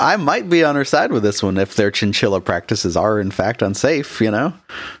 I might be on her side with this one if their chinchilla practices are in fact unsafe, you know?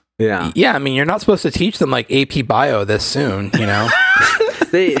 Yeah. Yeah, I mean, you're not supposed to teach them like AP Bio this soon, you know?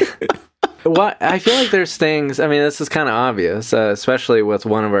 I feel like there's things, I mean, this is kind of obvious, especially with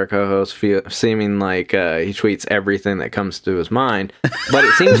one of our co-hosts seeming like he tweets everything that comes to his mind, but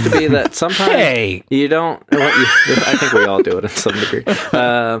it seems to be that sometimes you don't, I think we all do it in some degree,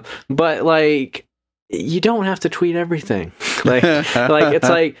 but like, you don't have to tweet everything. Like it's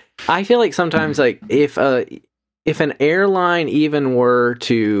like, I feel like sometimes like if an airline even were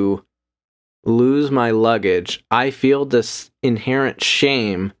to lose my luggage, I feel this inherent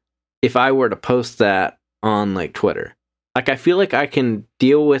shame if I were to post that on like Twitter. Like I feel like I can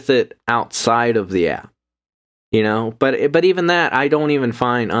deal with it outside of the app. You know, but even that I don't even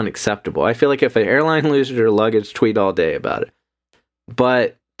find unacceptable. I feel like if an airline loses their luggage, tweet all day about it.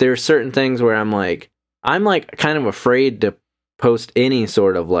 But there's certain things where I'm like kind of afraid to post any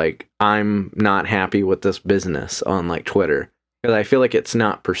sort of like I'm not happy with this business on like Twitter because I feel like it's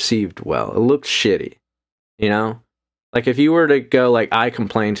not perceived well. It looks shitty, you know. Like if you were to go like I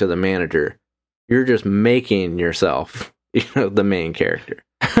complain to the manager, you're just making yourself, you know, the main character.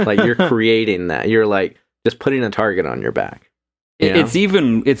 Like you're creating that. You're like just putting a target on your back. You know?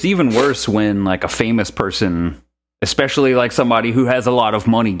 It's even worse when like a famous person, especially like somebody who has a lot of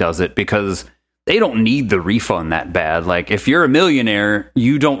money, does it because they don't need the refund that bad. Like if you're a millionaire,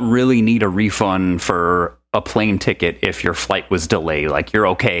 you don't really need a refund for a plane ticket if your flight was delayed. Like you're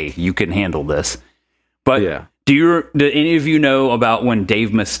okay, you can handle this. But yeah. Do any of you know about when Dave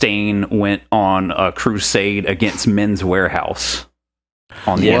Mustaine went on a crusade against Men's Warehouse?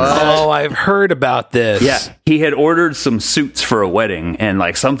 On the internet. Oh, I've heard about this. Yeah, he had ordered some suits for a wedding, and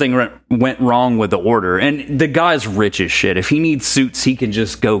like something went wrong with the order. And the guy's rich as shit. If he needs suits, he can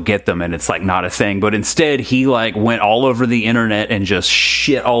just go get them, and it's like not a thing. But instead, he like went all over the internet and just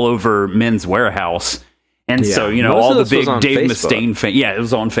shit all over Men's Warehouse. And so, you know, all the big Dave Mustaine fans. Yeah, it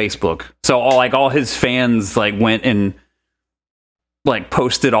was on Facebook. So all his fans like went and like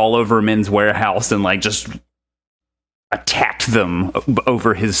posted all over Men's Warehouse and like just attacked them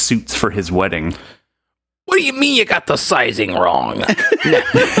over his suits for his wedding. What do you mean you got the sizing wrong?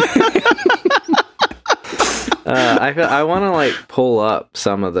 I want to like pull up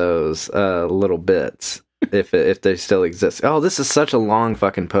some of those little bits if they still exist. Oh, this is such a long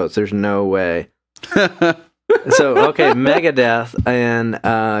fucking post. There's no way. So okay, Megadeth in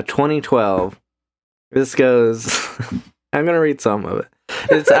 2012. This goes. I'm gonna read some of it.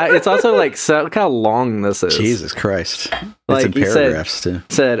 It's also like so look how long this is. Jesus Christ! Like it's in paragraphs too.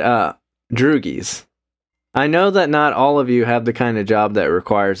 Said Droogies. I know that not all of you have the kind of job that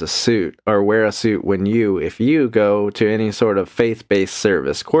requires a suit or wear a suit when if you go to any sort of faith-based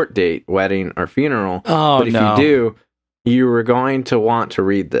service, court date, wedding, or funeral. Oh, but if you do, you are going to want to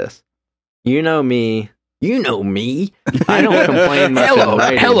read this. You know me. I don't complain much in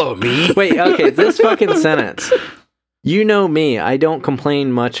writing. Hello, me. Wait, okay, this fucking sentence. You know me. I don't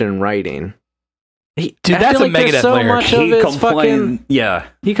complain much in writing. Dude, that's a Megadeth lyric.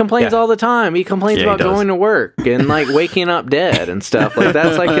 He complains all the time. He complains about going to work and like waking up dead and stuff. Like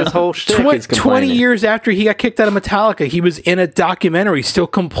that's like his whole shtick. 20 years after he got kicked out of Metallica, he was in a documentary still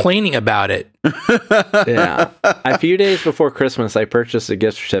complaining about it. Yeah. A few days before Christmas, I purchased a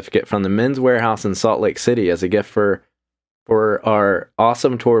gift certificate from the Men's Warehouse in Salt Lake City as a gift for our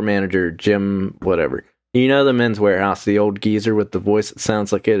awesome tour manager, Jim whatever. You know the Men's Warehouse, the old geezer with the voice that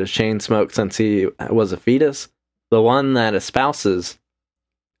sounds like it has chain smoked since he was a fetus? The one that espouses,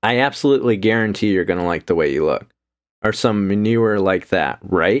 I absolutely guarantee you're going to like the way you look. Or some manure like that,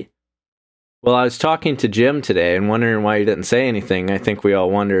 right? Well, I was talking to Jim today and wondering why he didn't say anything. I think we all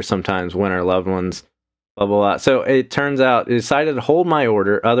wonder sometimes when our loved ones, blah, blah, blah. So it turns out he decided to hold my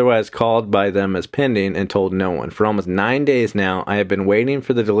order, otherwise called by them as pending, and told no one. For almost 9 days now, I have been waiting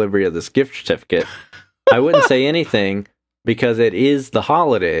for the delivery of this gift certificate. I wouldn't say anything because it is the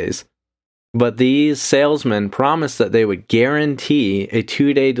holidays, but these salesmen promised that they would guarantee a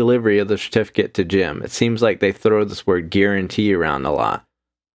 2-day delivery of the certificate to Jim. It seems like they throw this word guarantee around a lot.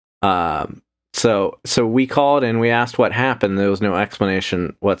 So we called and we asked what happened. There was no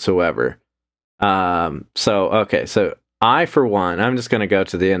explanation whatsoever. So I, for one, I'm just going to go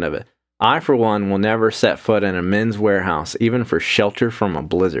to the end of it. I, for one, will never set foot in a Men's Warehouse, even for shelter from a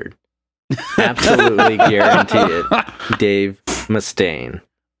blizzard. Absolutely guarantee it. Dave Mustaine.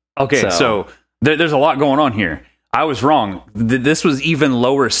 Okay, so there's a lot going on here. I was wrong. This was even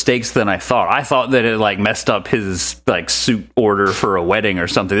lower stakes than I thought. I thought that it like messed up his like suit order for a wedding or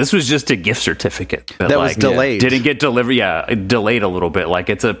something. This was just a gift certificate that was delayed. Didn't get delivered. Yeah, it delayed a little bit. Like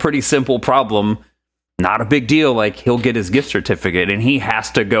it's a pretty simple problem. Not a big deal. Like he'll get his gift certificate and he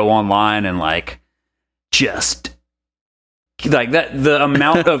has to go online and like just like that. The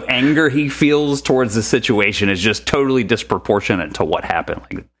amount of anger he feels towards the situation is just totally disproportionate to what happened.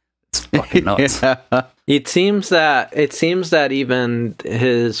 Like it's fucking nuts. Yeah. It seems that even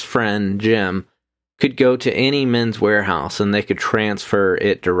his friend Jim could go to any Men's Warehouse and they could transfer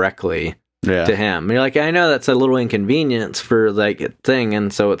it directly to him. And you're like, I know that's a little inconvenience for like a thing,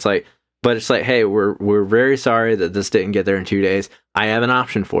 and so it's like, but it's like, hey, we're very sorry that this didn't get there in 2 days. I have an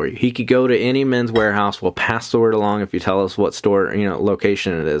option for you. He could go to any Men's Warehouse. We'll pass the word along if you tell us what store,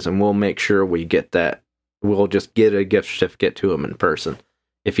 location it is, and we'll make sure we get that. We'll just get a gift certificate to him in person.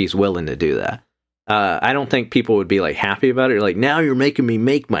 if he's willing to do that. I don't think people would be like happy about it. Like, now you're making me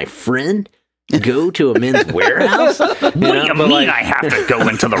make my friend go to a men's warehouse. What do you mean like, I have to go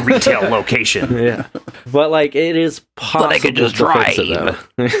into the retail location? Yeah, but like it is possible. But I could just drive.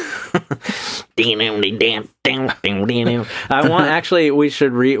 I want actually. We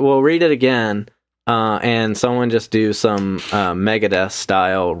should We'll read it again, and someone just do some Megadeth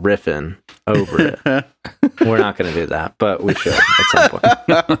style riffing over it. We're not going to do that, but we should at some point.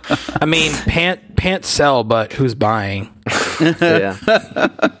 I mean, pants sell, but who's buying? Yeah.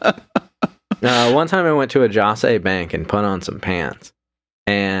 One time I went to a Jose bank and put on some pants,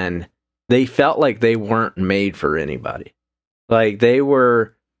 and they felt like they weren't made for anybody. Like they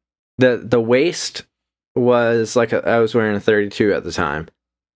were, the waist was like I was wearing a 32 at the time,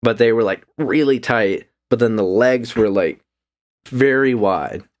 but they were like really tight, but then the legs were like very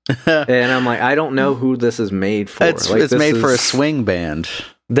wide. And I'm like, I don't know who this is made for. It's like, made for a swing band.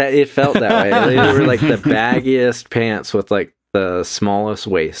 That it felt that way. They were like the baggiest pants with like the smallest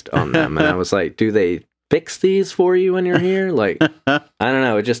waist on them, and I was like, do they fix these for you when you're here? Like, I don't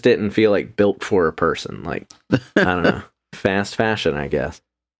know. It just didn't feel like built for a person. Like, I don't know. Fast fashion, I guess.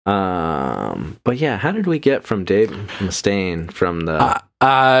 But yeah, how did we get from Dave Mustaine from the?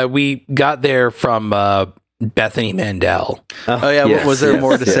 We got there from Bethany Mandel. Oh yeah, yes, was there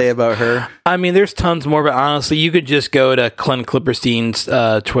more to say about her? I mean, there's tons more, but honestly, you could just go to Clem Clipperstein's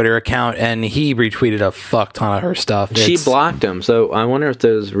Twitter account, and he retweeted a fuck ton of her stuff. She blocked him, so I wonder if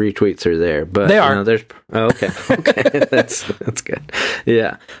those retweets are there. But they are. Okay, okay, that's good.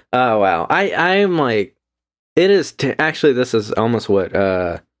 Yeah. Oh wow, I'm like, it is actually. This is almost what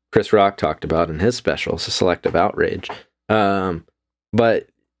Chris Rock talked about in his special, Selective Outrage. But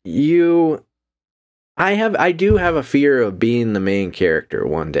I do have a fear of being the main character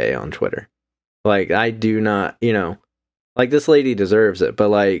one day on Twitter. Like, I do not, like, this lady deserves it, but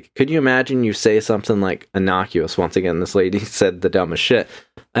like, could you imagine you say something like innocuous? Once again, this lady said the dumbest shit,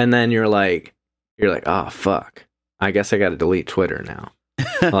 and then you're like, oh fuck, I guess I got to delete Twitter now.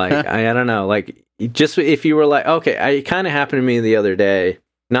 Like, I don't know, like, just if you were like, okay, it kind of happened to me the other day,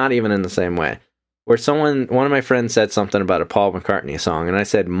 not even in the same way, where one of my friends said something about a Paul McCartney song, and I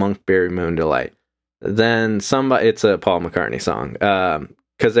said Monkberry Moon Delight. Then it's a Paul McCartney song,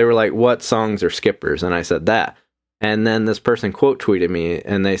 because they were like, what songs are skippers? And I said that. And then this person quote tweeted me,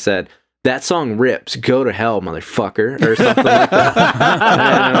 and they said, that song rips, go to hell, motherfucker, or something like that.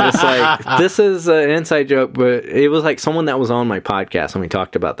 And I'm just like, this is an inside joke, but it was like someone that was on my podcast when we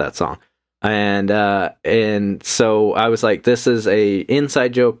talked about that song. And so I was like, this is a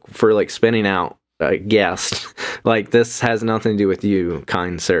inside joke for like spinning out a guest. Like, this has nothing to do with you,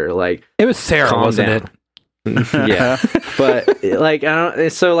 kind sir. Like, it was Sarah, wasn't it? Yeah. But like, I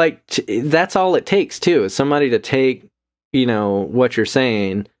don't, so like, that's all it takes too, is somebody to take, what you're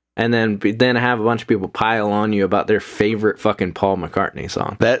saying, and then have a bunch of people pile on you about their favorite fucking Paul McCartney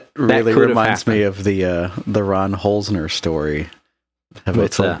song. That really reminds me of the Ron Holzner story.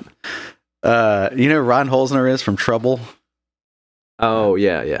 What's that? Ron Holzner is from Trouble? Oh,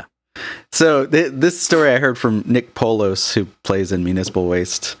 yeah. So this story I heard from Nick Polos, who plays in Municipal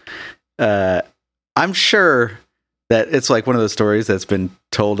Waste. I'm sure that it's like one of those stories that's been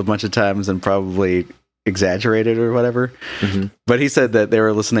told a bunch of times and probably exaggerated or whatever. Mm-hmm. But he said that they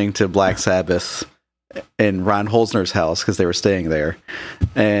were listening to Black Sabbath in Ron Holzner's house because they were staying there,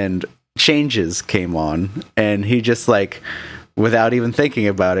 and Changes came on, and he just like, without even thinking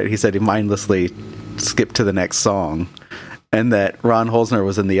about it, he said he mindlessly skipped to the next song. And that Ron Holzner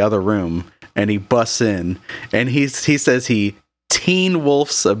was in the other room, and he busts in, and he says he teen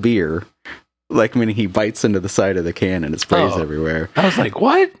wolfs a beer, like meaning he bites into the side of the can and it sprays everywhere. I was like,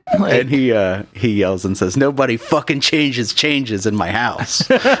 what? And he yells and says, "Nobody fucking changes in my house."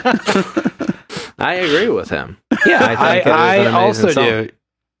 I agree with him. Yeah, I also do.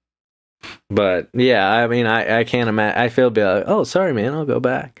 But yeah, I mean, I can't imagine. I feel like, oh, sorry, man, I'll go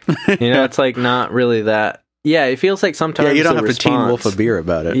back. It's like not really that. Yeah, it feels like sometimes you don't have to teen wolf a beer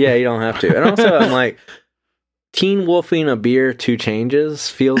about it. Yeah, you don't have to. And also, I'm like, teen wolfing a beer to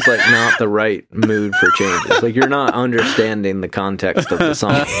Changes feels like not the right mood for Changes. Like, you're not understanding the context of the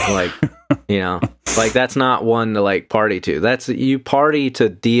song. Like, like that's not one to like party to. That's, you party to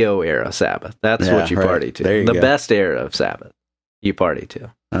Dio era Sabbath. That's what you party to. The best era of Sabbath you party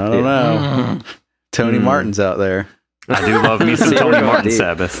to. I don't know. Tony Martin's out there. I do love me some Tony Martin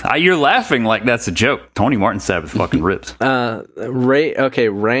Sabbath. You're laughing like that's a joke. Tony Martin Sabbath fucking rips.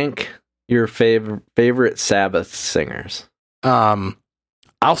 Rank your favorite Sabbath singers. I'll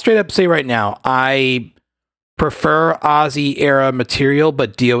straight up say right now, I prefer Ozzy era material,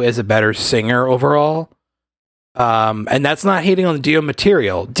 but Dio is a better singer overall. And that's not hating on the Dio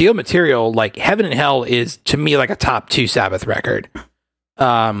material. Dio material, like Heaven and Hell, is to me like a top 2 Sabbath record.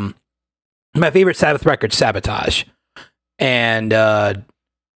 My favorite Sabbath record, Sabotage, and I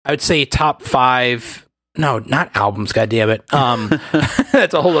would say top 5. No, not albums. God damn it.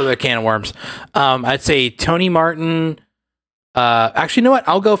 That's a whole other can of worms. I'd say Tony Martin. Actually, you know what?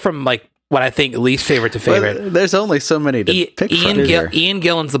 I'll go from like what I think least favorite to favorite. Well, there's only so many to pick from. Ian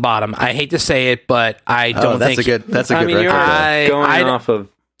Gillan's the bottom. I hate to say it, but I don't think that's a good record. You're going off of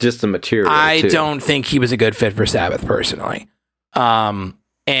just the material. I don't think he was a good fit for Sabbath personally.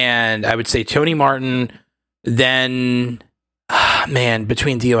 And I would say Tony Martin. Then, man,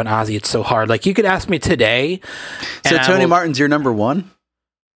 between Dio and Ozzy, it's so hard. Like you could ask me today. So Tony Martin's your number 1?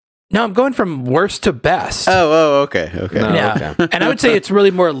 No, I'm going from worst to best. Oh, okay. No, yeah. okay. And I would say it's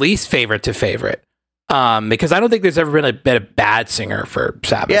really more least favorite to favorite. Because I don't think there's ever been a bad singer for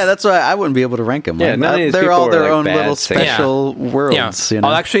Sabbath. Yeah, that's why I wouldn't be able to rank them. Yeah, they're all their own little singers. special worlds. Yeah. You know?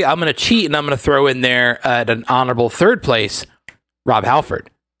 I'm going to cheat and I'm going to throw in there at an honorable 3rd place, Rob Halford.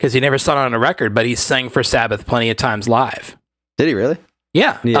 Because he never sung on a record, but he sang for Sabbath plenty of times live. Did he really?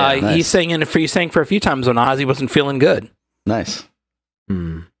 Yeah. Nice. He sang for a few times when Ozzy wasn't feeling good. Nice.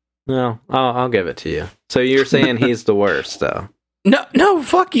 No, I'll give it to you. So you're saying he's the worst, though? No,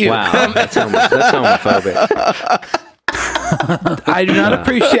 fuck you. Wow, that's homophobic. I do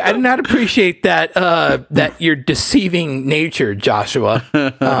not appreciate that that your deceiving nature, Joshua.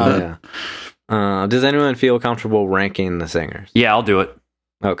 Yeah. Does anyone feel comfortable ranking the singers? Yeah, I'll do it.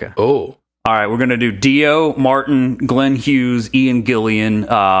 Okay. Oh. All right, we're going to do Dio, Martin, Glenn Hughes, Ian Gillan,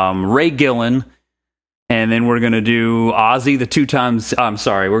 Ray Gillan, and then we're going to do Ozzy the 2 times. I'm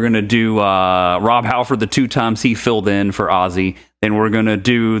sorry, we're going to do Rob Halford the 2 times he filled in for Ozzy. Then we're going to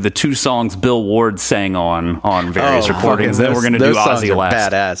do the 2 songs Bill Ward sang on various recordings. Then we're going to do Ozzy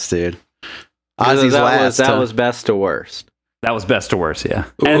last. Badass, dude. Ozzy's last. That was best to worst. That was best to worst, yeah.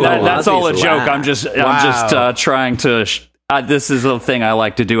 Ooh, and that's all a Ozzy's joke. last. I'm just trying to. This is a thing I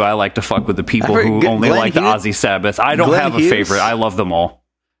like to do. I like to fuck with the people who only like the Ozzy Sabbath. I don't have a favorite. I love them all.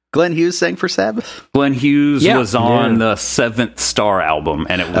 Glenn Hughes sang for Sabbath? Glenn Hughes was on the 7th Star album,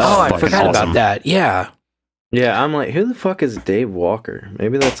 and it was I forgot awesome. about that. Yeah. Yeah, I'm like, who the fuck is Dave Walker?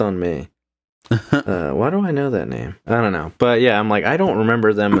 Maybe that's on me. Why do I know that name? I don't know. But yeah, I'm like, I don't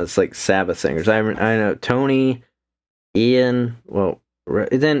remember them as like Sabbath singers. I know Tony, Ian, well,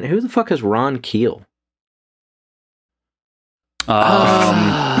 then who the fuck is Ron Keel?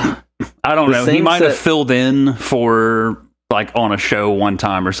 I don't know. He might have filled in for like on a show one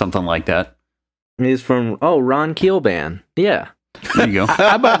time or something like that. He's from Ron Keel Band. Yeah. There you go.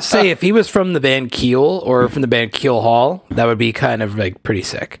 I'm about to say if he was from the band Keel or from the band Keel Hall, that would be kind of like pretty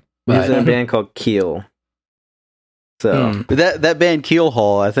sick. He's in a band called Keel. So that band Keel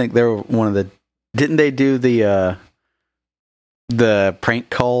Hall, I think they were one of the. Didn't they do the prank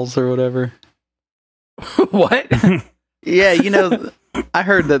calls or whatever? What? Yeah, I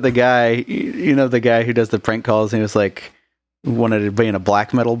heard that the guy who does the prank calls, he was like wanted to be in a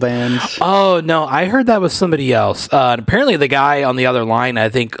black metal band. Oh no, I heard that was somebody else. Apparently, the guy on the other line, I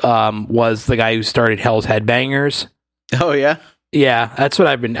think, was the guy who started Hell's Headbangers. Oh yeah, yeah, that's what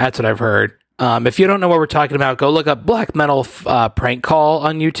I've heard. If you don't know what we're talking about, go look up black metal prank call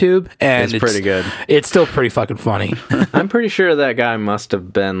on YouTube, and it's pretty good. It's still pretty fucking funny. I'm pretty sure that guy must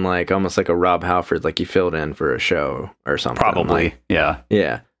have been like almost like a Rob Halford, like he filled in for a show or something. Probably, yeah.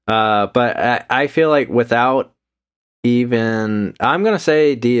 But I feel like without even, I'm gonna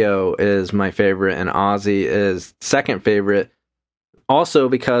say Dio is my favorite, and Ozzy is second favorite. Also,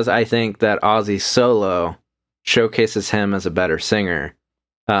 because I think that Ozzy's solo showcases him as a better singer.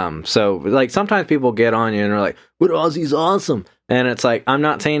 So like sometimes people get on you and are like, "But Ozzy's awesome," and it's like, I'm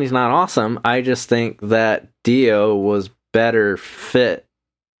not saying he's not awesome. I just think that Dio was better fit.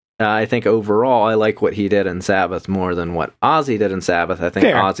 I think overall, I like what he did in Sabbath more than what Ozzy did in Sabbath. I think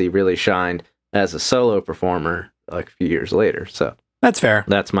Ozzy really shined as a solo performer like a few years later. So that's fair.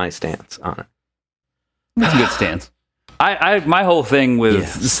 That's my stance on it. That's a good stance. My whole thing with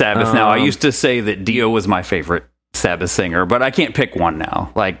Sabbath now, I used to say that Dio was my favorite Sabbath singer, but I can't pick one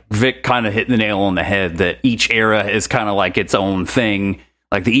now. Like Vic kind of hit the nail on the head that each era is kind of like its own thing.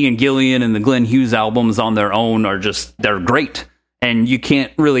 Like the Ian Gillan and the Glenn Hughes albums on their own they're great. And you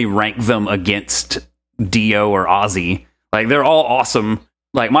can't really rank them against Dio or Ozzy. Like they're all awesome.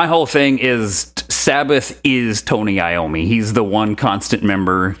 Like my whole thing is Sabbath is Tony Iommi. He's the one constant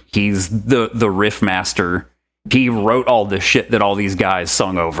member. He's the riff master. He wrote all the shit that all these guys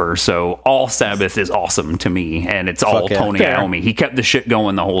sung over. So all Sabbath is awesome to me, and it's all Tony Iommi. He kept the shit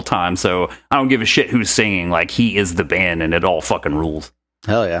going the whole time, so I don't give a shit who's singing. Like, he is the band, and it all fucking rules.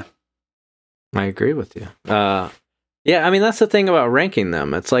 Hell yeah. I agree with you. Yeah, I mean, that's the thing about ranking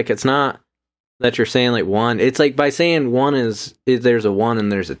them. It's like, it's not that you're saying like one. It's like by saying one is there's a 1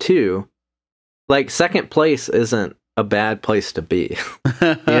 and there's a 2. Like second place isn't a bad place to be.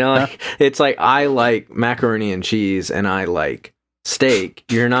 You know, like it's like I like macaroni and cheese and I like steak.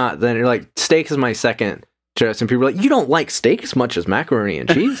 You're like steak is my second choice, and people are like, you don't like steak as much as macaroni and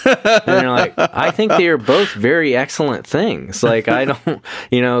cheese. And you're like, I think they are both very excellent things. Like I don't,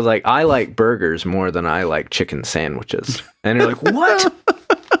 you know, like I like burgers more than I like chicken sandwiches. And you're like, what?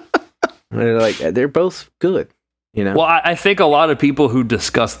 And they're like, they're both good. You know? Well, I think a lot of people who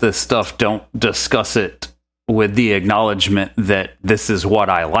discuss this stuff don't discuss it with the acknowledgement that this is what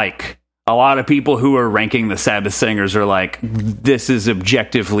I like. A lot of people who are ranking the Sabbath singers are like, this is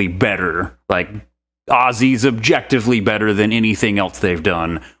objectively better. Like, Ozzy's objectively better than anything else they've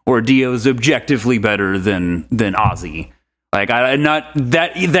done, or Dio's objectively better than Ozzy. Like, not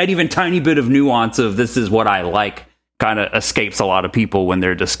that even tiny bit of nuance of this is what I like kind of escapes a lot of people when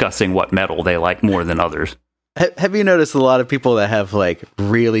they're discussing what metal they like more than others. Have you noticed a lot of people that have like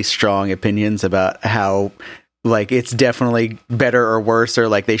really strong opinions about how like it's definitely better or worse, or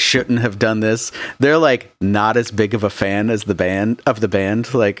like they shouldn't have done this? They're like not as big of a fan as the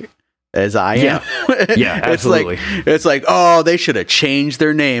band like as I am. Yeah, absolutely. It's like, oh, they should have changed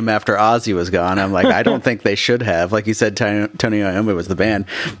their name after Ozzy was gone. I'm like, I don't think they should have. Like you said, Tony Iommi was the band,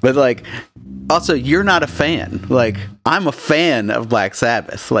 but like, also, you're not a fan. Like, I'm a fan of Black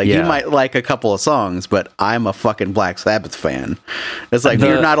Sabbath. Like, you might like a couple of songs, but I'm a fucking Black Sabbath fan. It's like,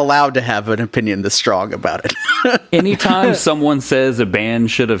 you're not allowed to have an opinion this strong about it. Anytime someone says a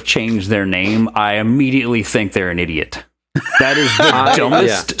band should have changed their name, I immediately think they're an idiot. That is the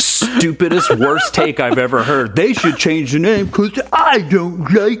dumbest, stupidest, worst take I've ever heard. They should change the name because I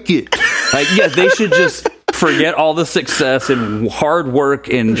don't like it. Like, yeah, they should just forget all the success and hard work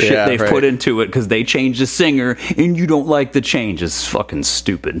and shit they've put into it because they changed the singer and you don't like the change. It's fucking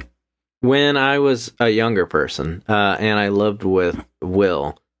stupid. When I was a younger person and I lived with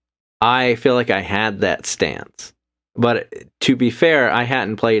Will, I feel like I had that stance. But to be fair, I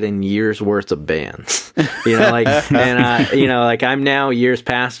hadn't played in years worth of bands, you know, like, and, you know, like I'm now years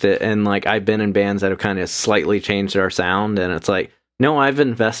past it. And like, I've been in bands that have kind of slightly changed our sound. And it's like, no, I've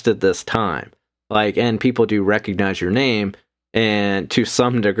invested this time. Like, and people do recognize your name. And to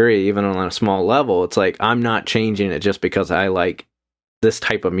some degree, even on a small level, it's like, I'm not changing it just because I like this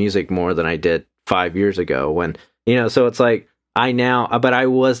type of music more than I did 5 years ago when, you know, so it's like, but I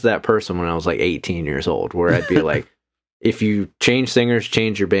was that person when I was like 18 years old where I'd be like, if you change singers,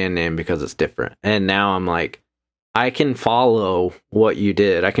 change your band name because it's different. And now I'm like, I can follow what you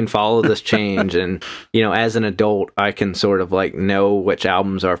did. I can follow this change. And, you know, as an adult, I can sort of like know which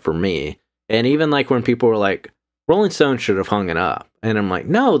albums are for me. And even like when people were like, Rolling Stones should have hung it up. And I'm like,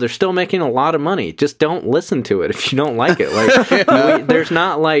 no, they're still making a lot of money. Just don't listen to it if you don't like it. Like, there's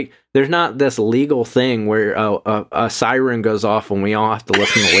not this legal thing where a siren goes off when we all have to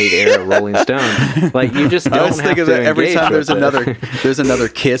listen to late era Rolling Stone. Like, you just don't have to engage every time there's another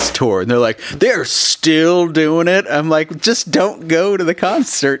Kiss tour, and they're like, they're still doing it. I'm like, just don't go to the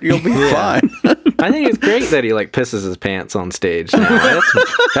concert. You'll be fine. I think it's great that he like pisses his pants on stage now.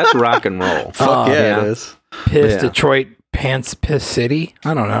 That's rock and roll. Fuck it is. Piss Detroit Pants Piss City?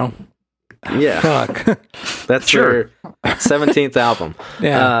 I don't know. Yeah. Fuck. That's their 17th album.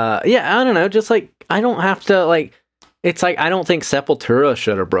 Yeah. I don't know. Just like, I don't have to like, it's like, I don't think Sepultura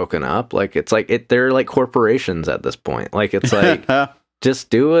should have broken up. Like, it's like, they're like corporations at this point. Like, it's like, just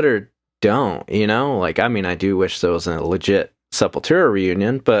do it or don't, you know? Like, I mean, I do wish there was a legit Sepultura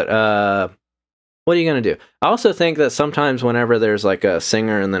reunion, but, what are you going to do? I also think that sometimes whenever there's like a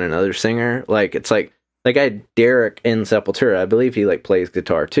singer and then another singer, like, it's like I had Derek in Sepultura. I believe he like plays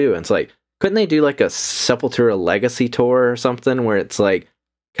guitar too. And it's like, couldn't they do like a Sepultura legacy tour or something where it's like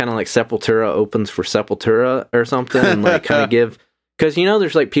kind of like Sepultura opens for Sepultura or something, and like kind of give, because you know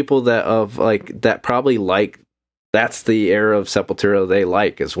there's like people that probably like, that's the era of Sepultura they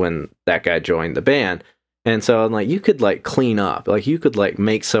like is when that guy joined the band. And so I'm like, you could like clean up, like you could like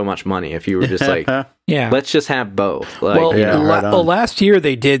make so much money if you were just like, let's just have both. Like, well, last year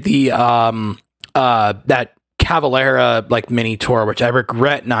they did the that Cavalera like mini tour, which I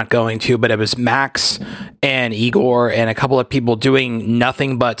regret not going to, but it was Max and Igor and a couple of people doing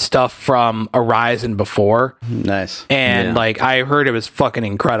nothing but stuff from Arise and before. Nice. And like, I heard it was fucking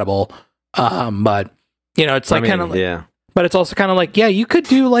incredible. But you know, it's like kind of like, but it's also kind of like, you could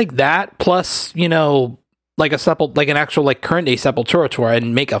do like that plus, you know, like an actual like current day Sepultura tour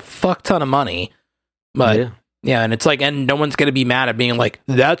and make a fuck ton of money. But and it's like, and no one's going to be mad at being like,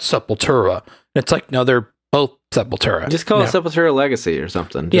 that's Sepultura. And it's like, no, they're Oh, Sepultura. Just call it Sepultura Legacy or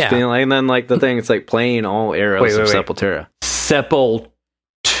something. Just being like, and then like the thing, it's like playing all eras of Sepultura. Sepultura.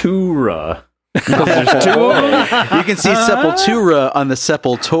 There's two of them. You can see Sepultura on the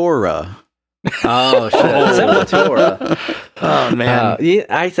Sepultura. Oh shit, Sepultura. Oh man,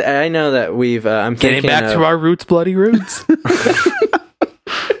 I know that we've. I'm getting back to our roots, bloody roots.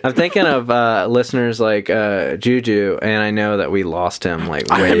 I'm thinking of listeners like Juju, and I know that we lost him. Like,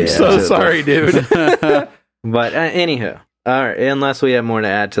 I'm so sorry, dude. But anywho, all right. Unless we have more to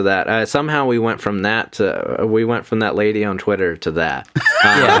add to that, somehow we went from that lady on Twitter to that.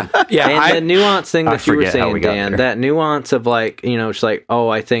 And the nuance thing that you were saying, Dan, that nuance of like, you know, she's like, oh,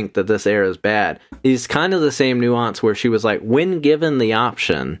 I think that this era is bad. Is kind of the same nuance where she was like, when given the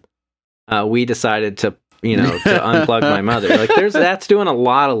option, we decided to, you know, to unplug my mother. Like, that's doing a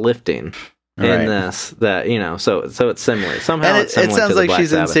lot of lifting in this. That, you know, so it's similar. Somehow and it's similar. It sounds to the like Black she's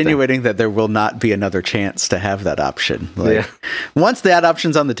Sabbath insinuating thing. that there will not be another chance to have that option. Like, once that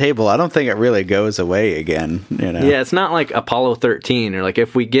option's on the table, I don't think it really goes away again. You know? Yeah, it's not like Apollo 13 or like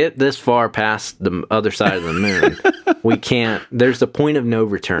if we get this far past the other side of the moon, we can't. There's a point of no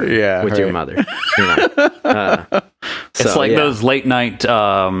return with your mother. You know? It's like those late night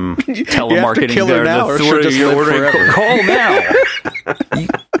telemarketing. Kill her now, or she'll just live forever. Call now.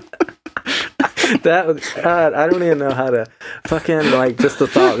 I don't even know how to fucking like just the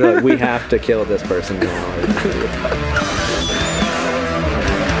thought like we have to kill this person now.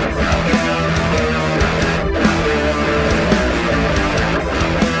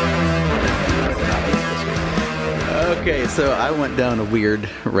 Okay, so I went down a weird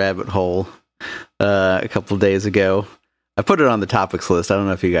rabbit hole a couple days ago. I put it on the topics list. I don't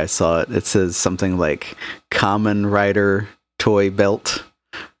know if you guys saw it. It says something like Kamen Rider toy belt.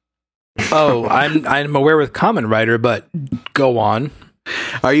 Oh, I'm aware with Kamen Rider, but go on.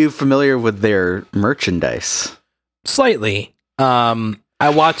 Are you familiar with their merchandise? Slightly. I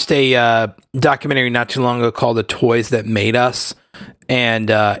watched a documentary not too long ago called "The Toys That Made Us," and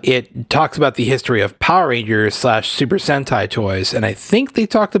it talks about the history of Power Rangers / Super Sentai toys, and I think they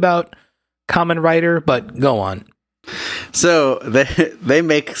talked about Kamen Rider, but go on. So they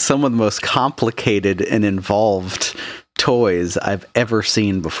make some of the most complicated and involved toys I've ever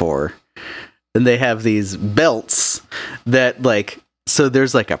seen before. And they have these belts that like, so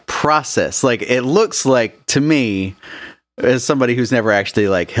there's like a process. Like it looks like to me, as somebody who's never actually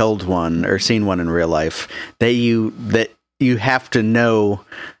like held one or seen one in real life, that you have to know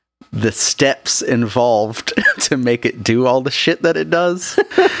the steps involved to make it do all the shit that it does.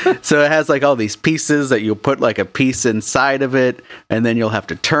 So it has like all these pieces that you'll put like a piece inside of it, and then you'll have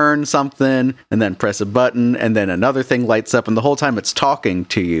to turn something and then press a button, and then another thing lights up, and the whole time it's talking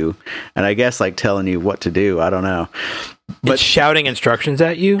to you, and I guess like telling you what to do. I don't know. But it's shouting instructions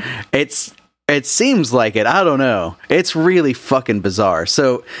at you? It seems like it. I don't know. It's really fucking bizarre.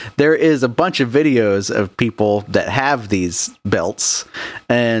 So there is a bunch of videos of people that have these belts,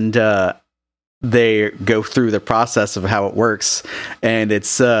 and they go through the process of how it works, and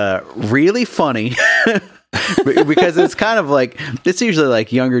it's really funny. Because it's kind of like, it's usually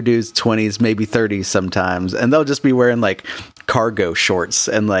like younger dudes, 20s, maybe 30s sometimes, and they'll just be wearing like cargo shorts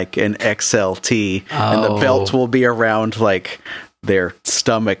and like an XLT, and the belt will be around like their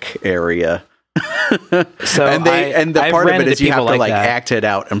stomach area. So the part of it is you have to like that. act it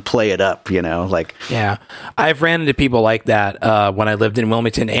out and play it up, you know, like. Yeah, I've ran into people like that when I lived in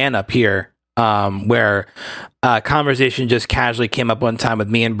Wilmington and up here, where conversation just casually came up one time with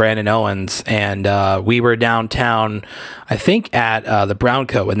me and Brandon Owens, and we were downtown, I think at the Brown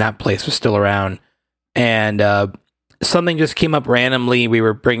Co, when that place was still around, and something just came up randomly. We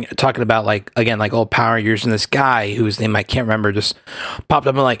were talking about like, again, like old Power Rangers, and this guy whose name I can't remember just popped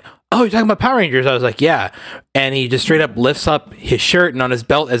up and like, oh, you're talking about Power Rangers? I was like, yeah. And he just straight up lifts up his shirt, and on his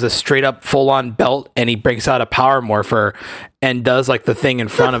belt is a straight up full on belt, and he breaks out a Power Morpher and does like the thing in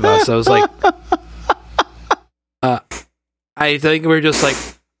front of us. I was like, I think we're just like,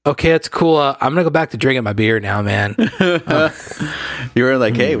 okay, it's cool. I'm gonna go back to drinking my beer now, man. You were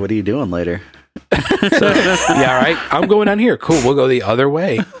like, hey, what are you doing later? Yeah, right. I'm going down here. Cool. We'll go the other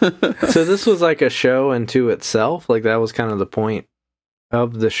way. So this was like a show unto itself. Like that was kind of the point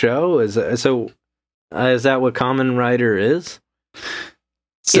of the show. Is that what Kamen Rider is?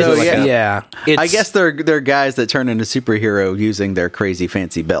 So yeah. I guess they're guys that turn into superhero using their crazy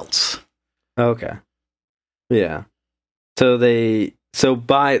fancy belts. Okay. Yeah. So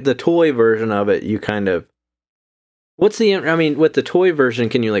by the toy version of it, you kind of. With the toy version,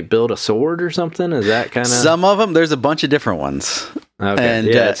 can you like build a sword or something? Is that kind of some of them? There's a bunch of different ones. Okay, and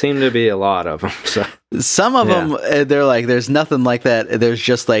it seemed to be a lot of them. So some of them, they're like, there's nothing like that. There's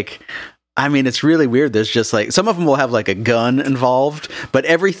just like I mean, it's really weird. There's just like some of them will have like a gun involved, but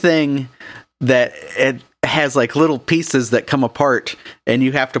everything that it has like little pieces that come apart, and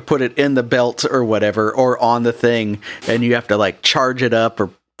you have to put it in the belt or whatever, or on the thing, and you have to like charge it up or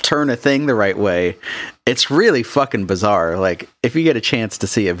turn a thing the right way. It's really fucking bizarre. Like, if you get a chance to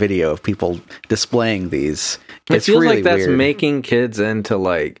see a video of people displaying these, it feels really like that's weird. making kids into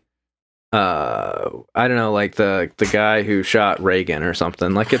like, I don't know, like the guy who shot Reagan or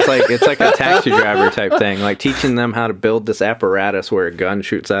something. Like it's like a taxi driver type thing, like teaching them how to build this apparatus where a gun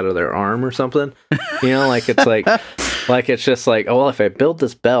shoots out of their arm or something. You know, like it's like it's just like, oh well, if I build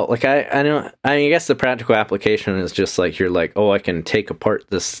this belt, like I guess the practical application is just like you're like, oh, I can take apart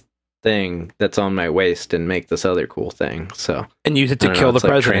this thing that's on my waist and make this other cool thing. So and use it to kill the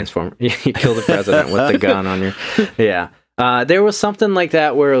president. Transform. You kill the president with the gun on your yeah. There was something like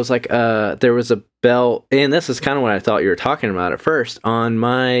that where it was like there was a belt, and this is kind of what I thought you were talking about at first on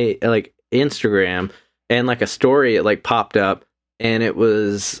my like Instagram, and like a story it like popped up, and it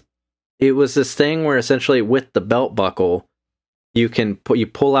was this thing where essentially with the belt buckle you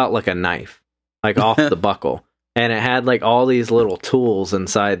pull out like a knife like off the buckle, and it had like all these little tools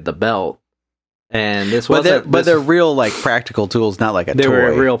inside the belt. And this wasn't, but they're real, like practical tools, not like a toy. They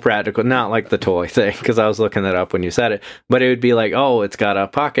were real practical, not like the toy thing. Because I was looking that up when you said it. But it would be like, oh, it's got a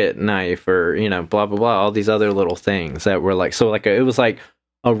pocket knife, or blah blah blah. All these other little things that were like, so like it was like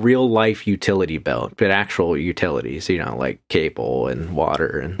a real life utility belt, but actual utilities, like cable and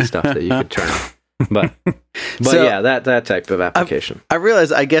water and stuff that you could turn. But so, yeah, that type of application. I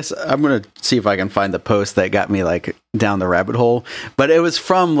realized, I guess I'm going to see if I can find the post that got me like down the rabbit hole, but it was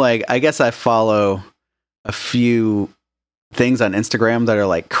from like, I guess I follow a few things on Instagram that are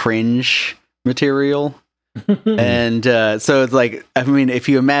like cringe material. And so it's like, I mean, if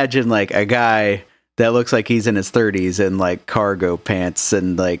you imagine like a guy that looks like he's in his 30s and like cargo pants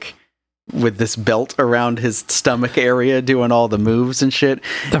and like with this belt around his stomach area doing all the moves and shit.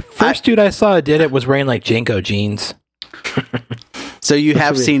 The first dude I saw did it was wearing like Janko jeans. So you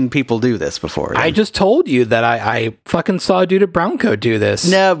have seen people do this before? Then? I just told you that I fucking saw a dude at Brown Coat do this.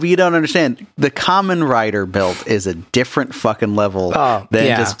 No, but you don't understand. The common rider belt is a different fucking level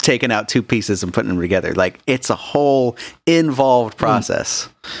than just taking out two pieces and putting them together. Like, it's a whole involved process.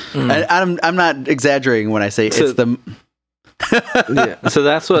 I'm not exaggerating when I say it's the... Yeah, so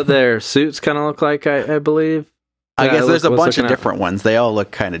that's what their suits kind of look like, I believe. I guess there's a bunch of different ones. They all look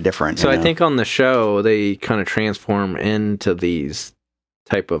kind of different. So I think on the show they kind of transform into these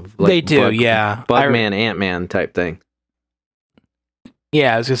type of like they do, Bugman, Ant-Man type thing.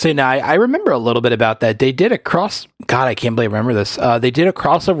 Yeah, I was gonna say. Now I remember a little bit about that. They did a God, I can't believe I remember this. They did a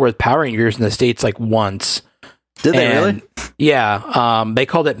crossover with Power Rangers in the States like once. Did they really? Yeah. They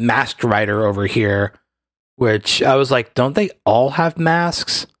called it Masked Rider over here. Which I was like, don't they all have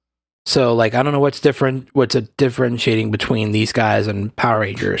masks? So, like, I don't know what's a differentiating between these guys and Power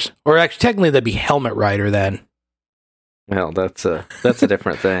Rangers. Or actually, technically, that'd be Helmet Rider then. Well, that's a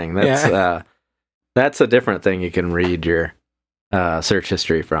different thing. That's a different thing you can read your search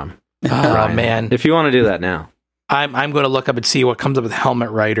history from. Oh, man. If you want to do that now. I'm going to look up and see what comes up with Helmet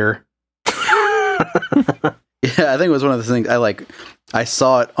Rider. Yeah, I think it was one of the things I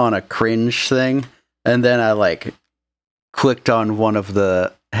saw it on a cringe thing. And then I like clicked on one of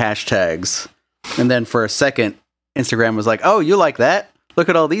the hashtags, and then for a second, Instagram was like, "Oh, you like that? Look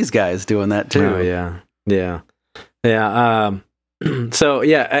at all these guys doing that too." Oh yeah. So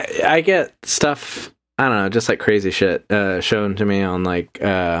yeah, I get stuff. I don't know, just like crazy shit shown to me on like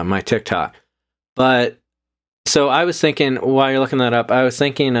my TikTok. But so I was thinking while you're looking that up, I was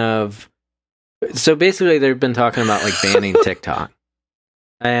thinking of. So basically, they've been talking about like banning TikTok.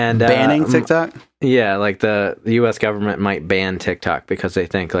 And banning TikTok? Yeah, like the U.S. government might ban TikTok because they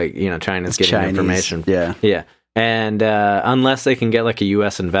think like China's getting Chinese information. Yeah, and unless they can get like a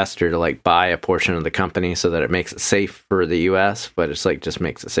U.S. investor to like buy a portion of the company so that it makes it safe for the U.S., but it's like just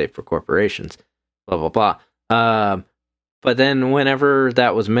makes it safe for corporations. Blah blah blah. But then whenever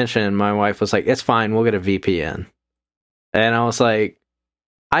that was mentioned, my wife was like, "It's fine, we'll get a VPN," and I was like.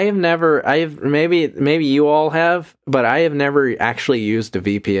 Maybe you all have, but I have never actually used a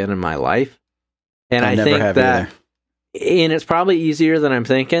VPN in my life. And I think that, and it's probably easier than I'm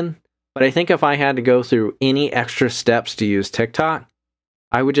thinking, but I think if I had to go through any extra steps to use TikTok,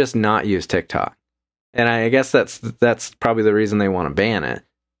 I would just not use TikTok. And I guess that's probably the reason they want to ban it.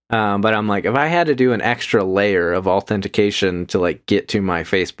 But I'm like, if I had to do an extra layer of authentication to like get to my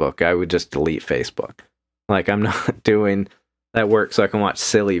Facebook, I would just delete Facebook. Like I'm not doing that work so I can watch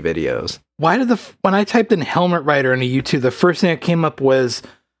silly videos. Why did when I typed in Helmet Rider into YouTube, the first thing that came up was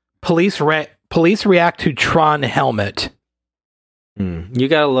police react to Tron helmet. You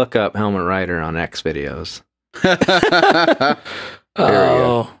got to look up Helmet Rider on X videos.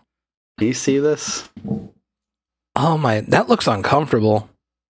 Oh, do you see this? Oh my, that looks uncomfortable.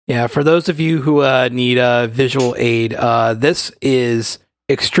 Yeah, for those of you who need a visual aid, this is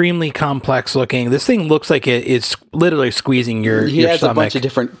extremely complex looking. This thing looks like it is literally squeezing your He has stomach. a bunch of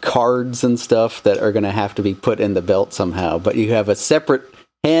different cards and stuff that are going to have to be put in the belt somehow, but you have a separate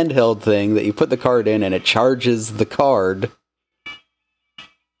handheld thing that you put the card in and it charges the card.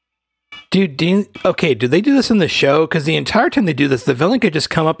 Dude, do they do this in the show? Because the entire time they do this, the villain could just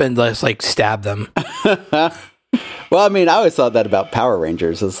come up and just like stab them. Well, I mean, I always thought that about Power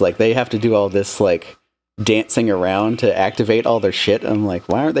Rangers. It's like they have to do all this like dancing around to activate all their shit. I'm like,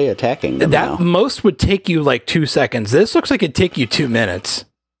 why aren't they attacking them now? Most would take you like 2 seconds. This looks like it'd take you 2 minutes.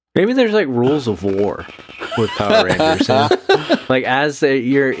 Maybe there's like rules of war with Power Rangers. Like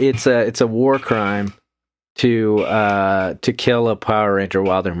it's a war crime to kill a Power Ranger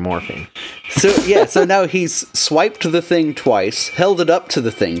while they're morphing. So now he's swiped the thing twice, held it up to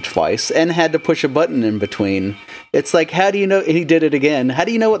the thing twice, and had to push a button in between. It's like, how do you know he did it again? How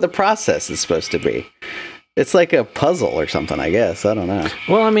do you know what the process is supposed to be? It's like a puzzle or something, I guess. I don't know.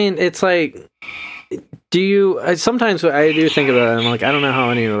 Well, I mean, it's like, sometimes I do think about it, I'm like, I don't know how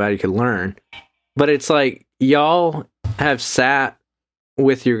anybody could learn, but it's like, y'all have sat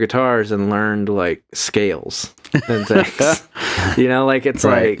with your guitars and learned like scales and things. Like it's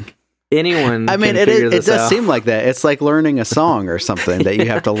right. Like anyone. I mean, it does seem like that. It's like learning a song or something that you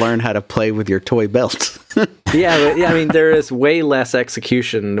have to learn how to play with your toy belt. Yeah, I mean, there is way less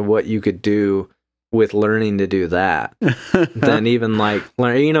execution to what you could do with learning to do that than even like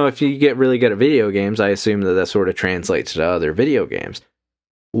learn. If you get really good at video games, I assume that sort of translates to other video games.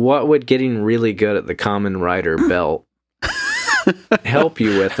 What would getting really good at the Kamen Rider belt help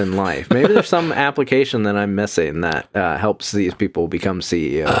you with in life? Maybe there's some application that I'm missing that helps these people become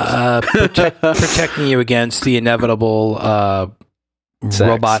CEOs. Protecting you against the inevitable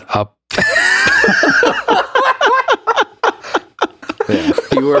robot up. Yeah,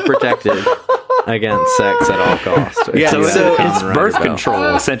 you were protected against sex at all costs. Yeah, so it's birth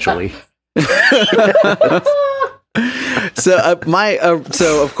control essentially. So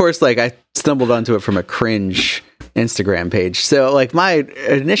of course, like I stumbled onto it from a cringe Instagram page. So like my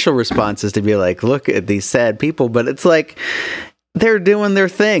initial response is to be like, look at these sad people, but it's like they're doing their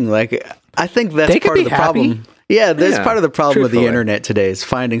thing. Like I think that's part of the problem. Yeah, that's part of the problem with the internet today is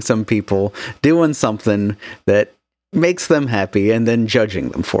finding some people doing something that makes them happy and then judging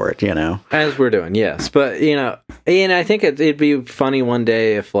them for it, As we're doing, yes. But, and I think it'd be funny one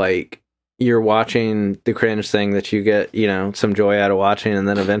day if, like, you're watching the cringe thing that you get, some joy out of watching, and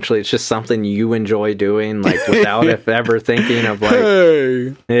then eventually it's just something you enjoy doing, like, without ever thinking of, like,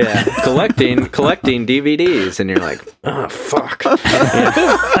 collecting DVDs, and you're like, oh, fuck.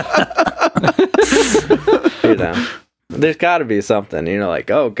 There's got to be something,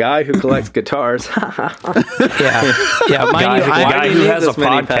 like, oh, guy who collects guitars. yeah. Guy who has a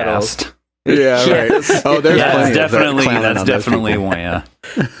podcast. Yeah, right. Oh, there's that's definitely one.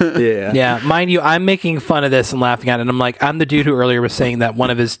 Yeah. Mind you, I'm making fun of this and laughing at it. And I'm like, I'm the dude who earlier was saying that one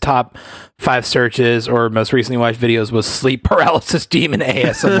of his top 5 searches or most recently watched videos was sleep paralysis demon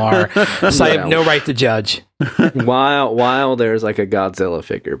ASMR. So I have no right to judge. While there's like a Godzilla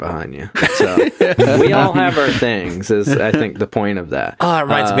figure behind you. So we all have our things, is I think the point of that. Oh, it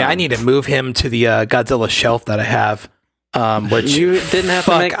reminds me, I need to move him to the Godzilla shelf that I have. Which you didn't have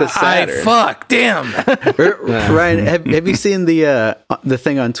to make the sadder. Damn. Ryan, have you seen the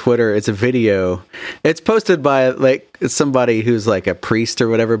thing on Twitter? It's a video. It's posted by like somebody who's like a priest or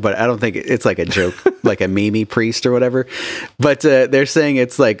whatever, but I don't think it's like a joke, like a meme priest or whatever. But they're saying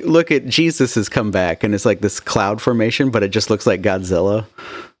it's like, look at Jesus has come back, and it's like this cloud formation, but it just looks like Godzilla.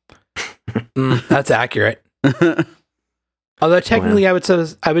 That's accurate. Although technically, I would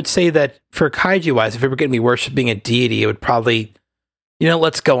say that for kaiju wise, if it were going to be worshiping a deity, it would probably,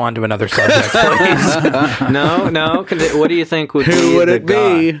 let's go on to another subject. Please. No. What do you think would Who would it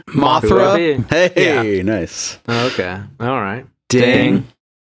be? God? Mothra? Hey, nice. Okay, all right. Ding.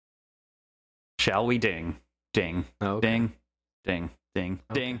 Shall we ding? Ding. Okay. Ding. Ding. Ding.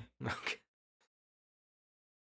 Okay. Ding. Okay.